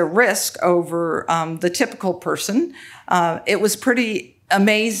increases their risk over the typical person. It was pretty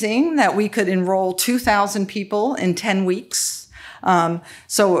amazing that we could enroll 2,000 people in 10 weeks.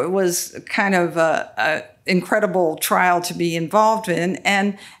 So it was kind of a incredible trial to be involved in.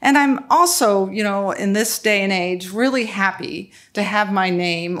 And I'm also, in this day and age, really happy to have my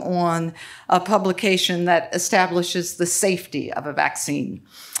name on a publication that establishes the safety of a vaccine.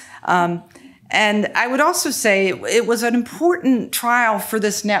 And I would also say it was an important trial for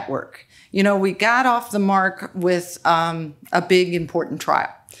this network. We got off the mark with a big, important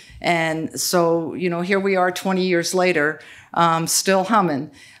trial. And so, here we are 20 years later, still humming.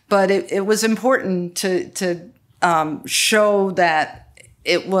 But it was important to show that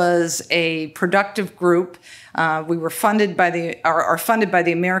it was a productive group. We were funded by are funded by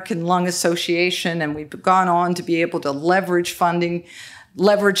the American Lung Association, and we've gone on to be able to leverage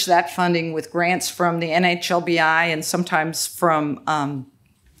that funding with grants from the NHLBI and sometimes from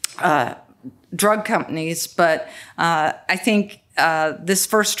drug companies. But I think this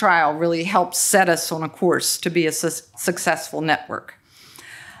first trial really helped set us on a course to be a successful network.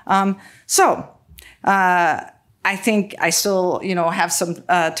 I think I still, have some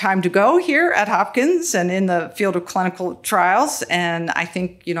time to go here at Hopkins and in the field of clinical trials. And I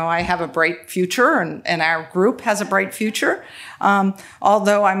think, I have a bright future and our group has a bright future.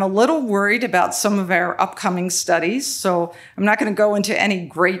 Although I'm a little worried about some of our upcoming studies. So I'm not going to go into any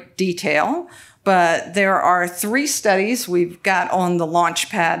great detail, but there are 3 studies we've got on the launch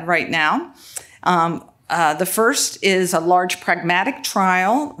pad right now. The first is a large pragmatic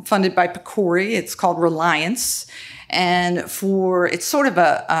trial funded by PCORI. It's called Reliance. And it's sort of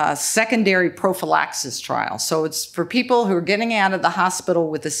a secondary prophylaxis trial. So it's for people who are getting out of the hospital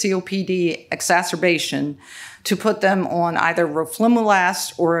with a COPD exacerbation to put them on either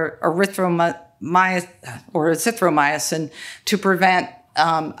roflumilast or azithromycin to prevent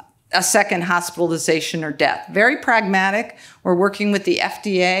a second hospitalization or death. Very pragmatic. We're working with the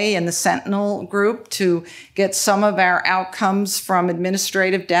FDA and the Sentinel group to get some of our outcomes from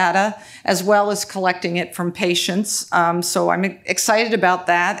administrative data, as well as collecting it from patients. So I'm excited about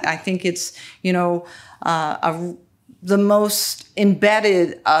that. I think it's, the most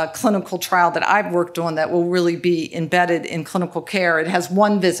embedded clinical trial that I've worked on that will really be embedded in clinical care. It has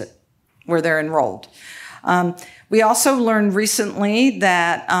 1 visit where they're enrolled. We also learned recently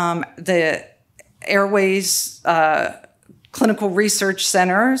that the Airways Clinical Research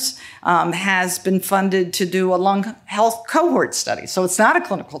Centers has been funded to do a lung health cohort study. So it's not a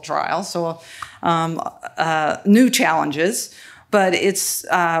clinical trial, so new challenges, but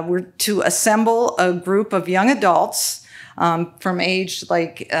we're to assemble a group of young adults from age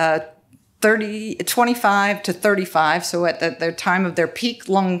 25 to 35, so at the time of their peak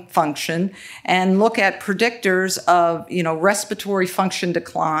lung function, and look at predictors of, respiratory function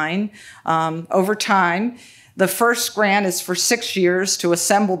decline over time. The first grant is for 6 years to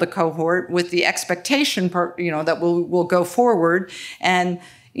assemble the cohort with the expectation, that we'll go forward. And,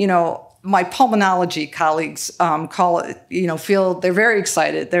 my pulmonology colleagues feel they're very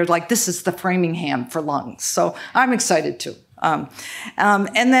excited. They're like, this is the Framingham for lungs. So I'm excited too. And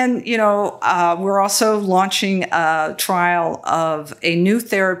then, we're also launching a trial of a new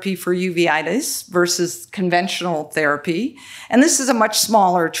therapy for uveitis versus conventional therapy. And this is a much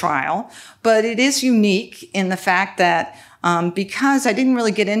smaller trial, but it is unique in the fact that because I didn't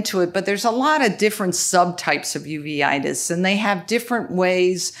really get into it, but there's a lot of different subtypes of uveitis, and they have different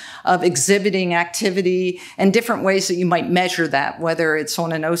ways of exhibiting activity and different ways that you might measure that, whether it's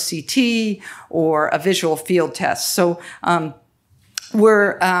on an OCT or a visual field test. So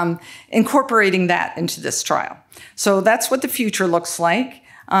we're incorporating that into this trial. So that's what the future looks like.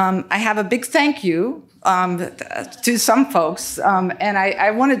 I have a big thank you to some folks, and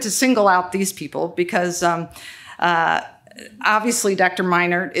I wanted to single out these people because obviously, Dr.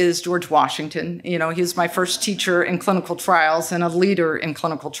 Meinert is George Washington. He was my first teacher in clinical trials and a leader in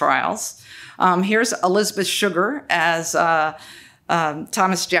clinical trials. Here's Elizabeth Sugar as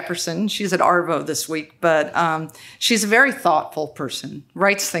Thomas Jefferson. She's at Arvo this week, but she's a very thoughtful person,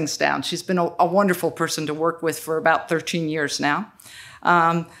 writes things down. She's been a wonderful person to work with for about 13 years now.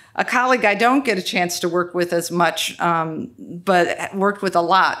 A colleague I don't get a chance to work with as much, but worked with a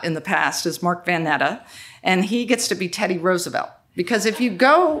lot in the past is Mark Van Netta. And he gets to be Teddy Roosevelt. Because if you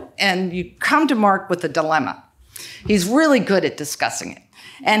go and you come to Mark with a dilemma, he's really good at discussing it.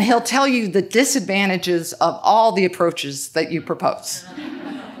 And he'll tell you the disadvantages of all the approaches that you propose.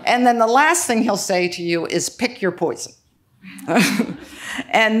 And then the last thing he'll say to you is pick your poison.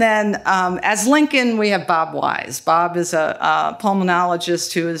 And then as Lincoln, we have Bob Wise. Bob is a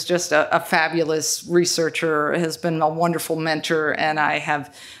pulmonologist who is just a fabulous researcher, has been a wonderful mentor, and I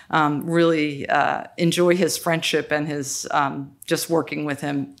have really enjoy his friendship and his just working with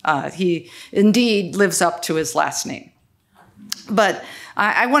him. He indeed lives up to his last name. But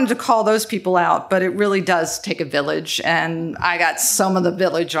I wanted to call those people out, but it really does take a village. And I got some of the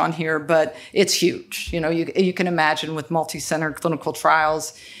village on here, but it's huge. You can imagine with multi-center clinical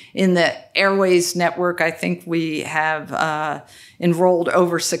trials in the Airways network, I think we have enrolled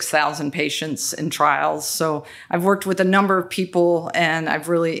over 6,000 patients in trials. So I've worked with a number of people, and I've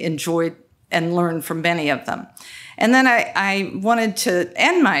really enjoyed and learned from many of them. And then I wanted to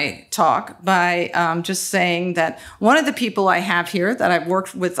end my talk by just saying that one of the people I have here that I've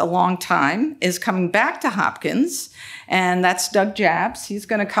worked with a long time is coming back to Hopkins, and that's Doug Jabs. He's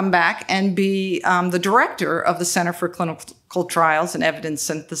going to come back and be the director of the Center for Clinical Trials and Evidence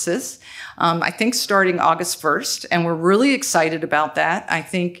Synthesis, I think starting August 1st, and we're really excited about that. I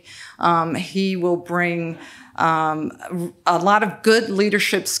think he will bring a lot of good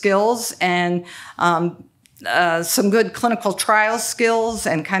leadership skills and some good clinical trial skills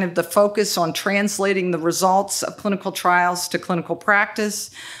and kind of the focus on translating the results of clinical trials to clinical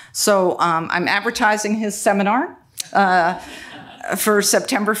practice. So I'm advertising his seminar for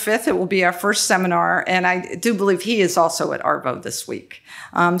September 5th. It will be our first seminar, and I do believe he is also at ARVO this week.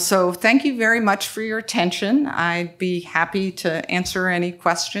 So thank you very much for your attention. I'd be happy to answer any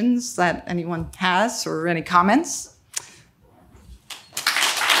questions that anyone has or any comments.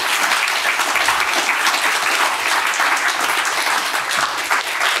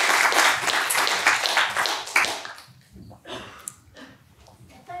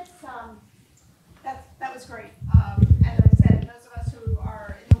 That was great. As I said, those of us who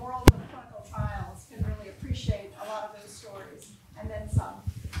are in the world of clinical trials can really appreciate a lot of those stories, and then some.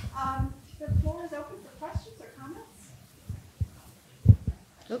 The floor is open for questions or comments.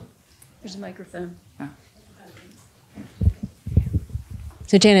 Oh, there's a microphone.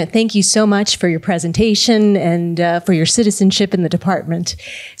 So Janet, thank you so much for your presentation and for your citizenship in the department.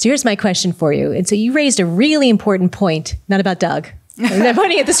 So here's my question for you. And so you raised a really important point, not about Doug. I'm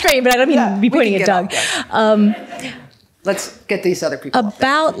pointing at the screen, but I don't mean to be pointing at Doug. Let's get these other people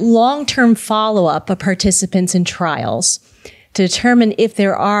about long-term follow-up of participants in trials to determine if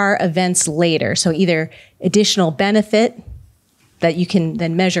there are events later. So either additional benefit that you can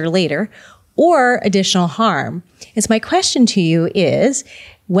then measure later, or additional harm. And so my question to you is,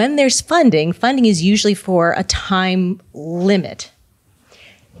 when there's funding is usually for a time limit.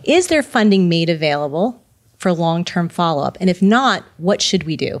 Is there funding made available for long-term follow-up? And if not, what should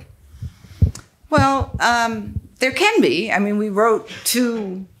we do? Well, there can be. I mean, we wrote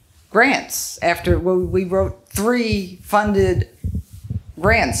 2 grants we wrote 3 funded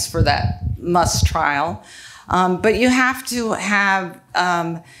grants for that MUST trial. But you have to have,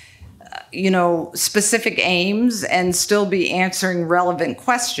 specific aims and still be answering relevant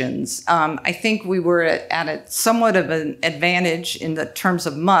questions. I think we were at a somewhat of an advantage in the terms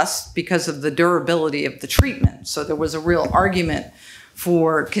of MUST because of the durability of the treatment. So there was a real argument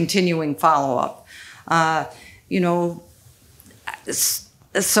for continuing follow-up.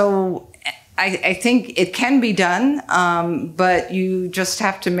 So I think it can be done, but you just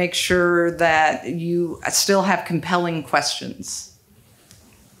have to make sure that you still have compelling questions.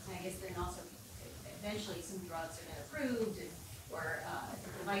 I guess then also eventually some drugs are then approved or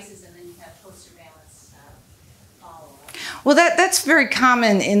devices, and then you have post-surveillance follow-up. Well, that's very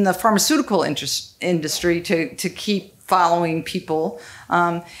common in the pharmaceutical industry to keep following people.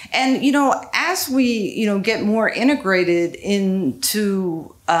 And, as we, get more integrated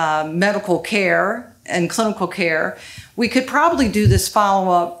into medical care and clinical care, we could probably do this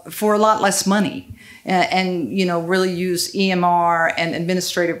follow-up for a lot less money and really use EMR and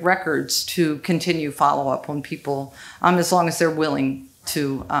administrative records to continue follow-up on people as long as they're willing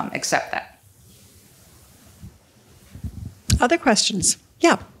to accept that. Other questions?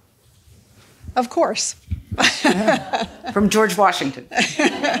 Yeah. Of course. From George Washington.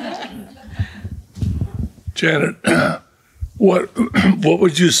 Janet, what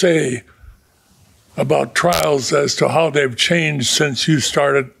would you say about trials as to how they've changed since you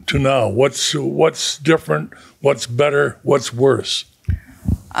started to now? What's different? What's better? What's worse?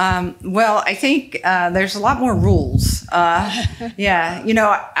 Well, I think there's a lot more rules.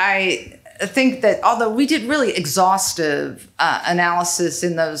 I think that although we did really exhaustive analysis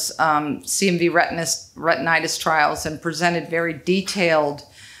in those CMV retinitis trials and presented very detailed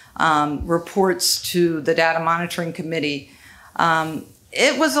reports to the data monitoring committee,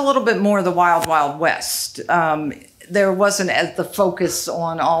 it was a little bit more the wild, wild west. There wasn't as the focus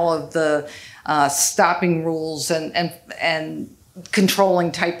on all of the stopping rules and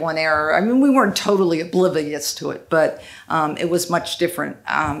controlling type 1 error. I mean, we weren't totally oblivious to it, but it was much different.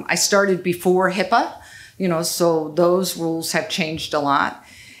 I started before HIPAA, so those rules have changed a lot.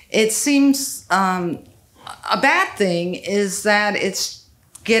 It seems a bad thing is that it's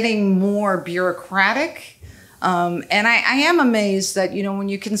getting more bureaucratic. And I am amazed that, when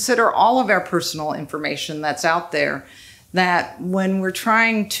you consider all of our personal information that's out there, that when we're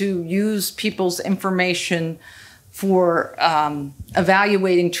trying to use people's information for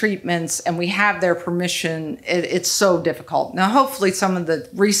evaluating treatments and we have their permission, it's so difficult. Now, hopefully some of the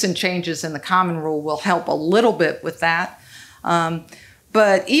recent changes in the common rule will help a little bit with that.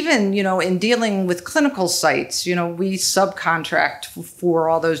 But even, in dealing with clinical sites, we subcontract for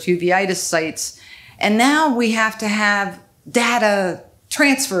all those uveitis sites. And now we have to have data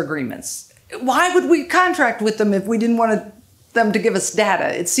transfer agreements. Why would we contract with them if we didn't want them to give us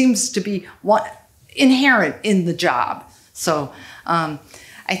data? It seems to be inherent in the job. So I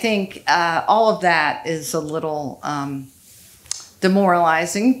think all of that is a little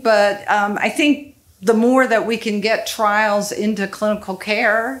demoralizing, but I think the more that we can get trials into clinical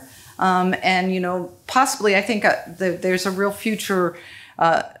care, and, you know, possibly I think there's a real future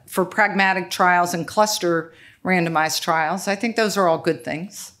for pragmatic trials and cluster randomized trials. I think those are all good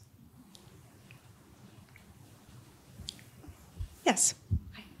things. Yes.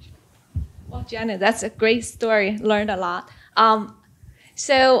 Well, Janet, that's a great story. Learned a lot. I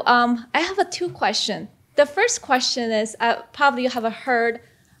have two questions. The first question is, probably you have heard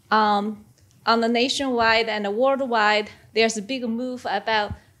on the nationwide and the worldwide, there's a big move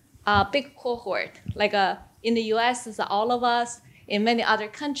about big cohort. Like in the US, it's all of us. In many other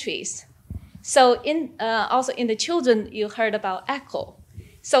countries. So also in the children, you heard about ECHO.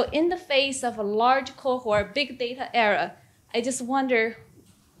 So in the face of a large cohort, big data era, I just wonder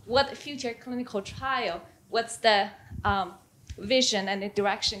what future clinical trial, what's the vision and the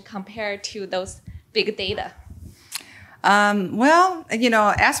direction compared to those big data? Well, you know,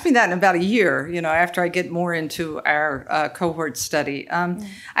 ask me that in about a year, you know, after I get more into our cohort study.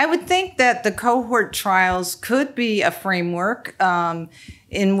 I would think that the cohort trials could be a framework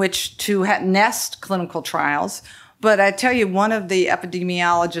in which to nest clinical trials. But I tell you, one of the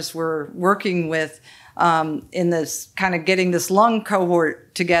epidemiologists we're working with in this kind of getting this lung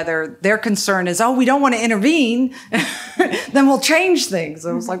cohort together, their concern is, oh, we don't want to intervene, then we'll change things.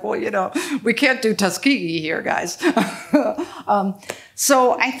 I was like, well, you know, we can't do Tuskegee here, guys.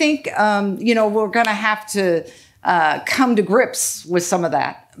 So I think, you know, we're going to have to come to grips with some of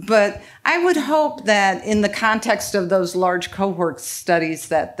that. But I would hope that in the context of those large cohort studies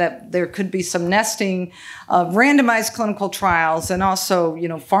that there could be some nesting of randomized clinical trials and also, you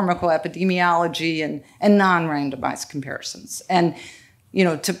know, pharmacoepidemiology and non-randomized comparisons. And, you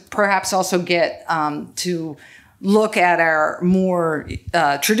know, to perhaps also get to look at our more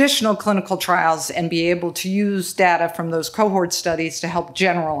traditional clinical trials and be able to use data from those cohort studies to help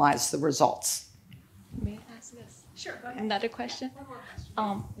generalize the results. May I ask this? Sure, go ahead. Another question?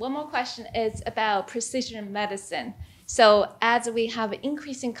 One more question is about precision medicine. So as we have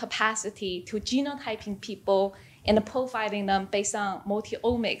increasing capacity to genotyping people and profiling them based on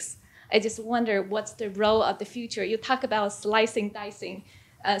multi-omics, I just wonder what's the role of the future. You talk about slicing, dicing,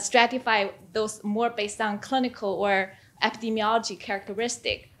 stratify those more based on clinical or epidemiology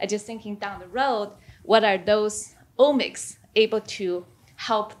characteristic. I just thinking down the road, what are those omics able to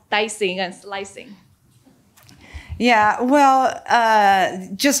help dicing and slicing? Yeah, well,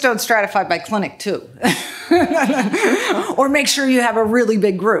 just don't stratify by clinic too. Or make sure you have a really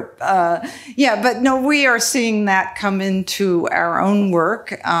big group. Yeah, but no, we are seeing that come into our own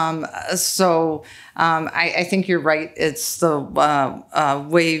work. I think you're right. It's the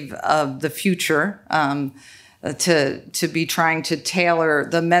wave of the future to be trying to tailor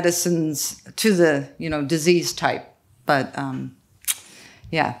the medicines to the, you know, disease type. But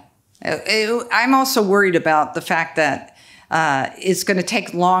yeah. I'm also worried about the fact that it's going to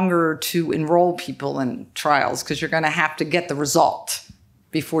take longer to enroll people in trials because you're going to have to get the result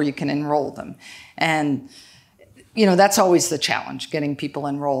before you can enroll them. And, you know, that's always the challenge, getting people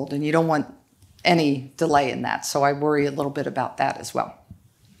enrolled, and you don't want any delay in that. So I worry a little bit about that as well.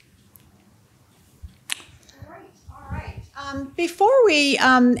 Before we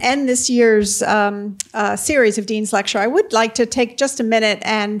end this year's series of Dean's Lecture, I would like to take just a minute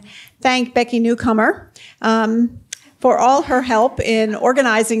and thank Becky Newcomer for all her help in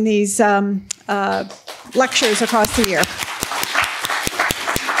organizing these lectures across the year.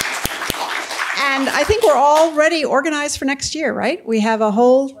 And I think we're already organized for next year, right? We have a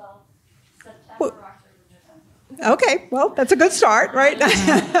whole... Okay, well, that's a good start, right?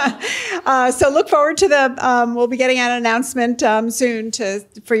 So look forward to we'll be getting an announcement soon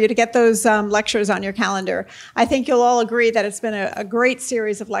for you to get those lectures on your calendar. I think you'll all agree that it's been a great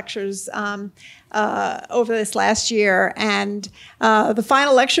series of lectures over this last year, and the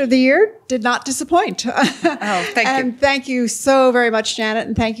final lecture of the year did not disappoint. Oh, thank you. And thank you so very much, Janet,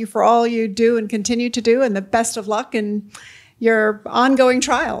 and thank you for all you do and continue to do, and the best of luck in your ongoing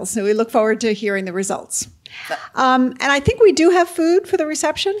trials. So we look forward to hearing the results. And I think we do have food for the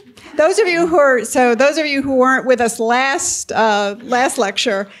reception. Those of you who weren't with us last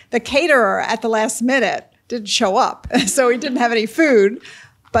lecture, the caterer at the last minute didn't show up, so we didn't have any food.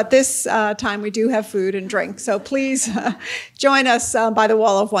 But this time we do have food and drink. So please join us by the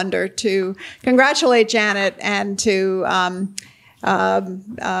Wall of Wonder to congratulate Janet and to have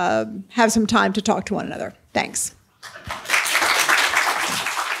some time to talk to one another. Thanks.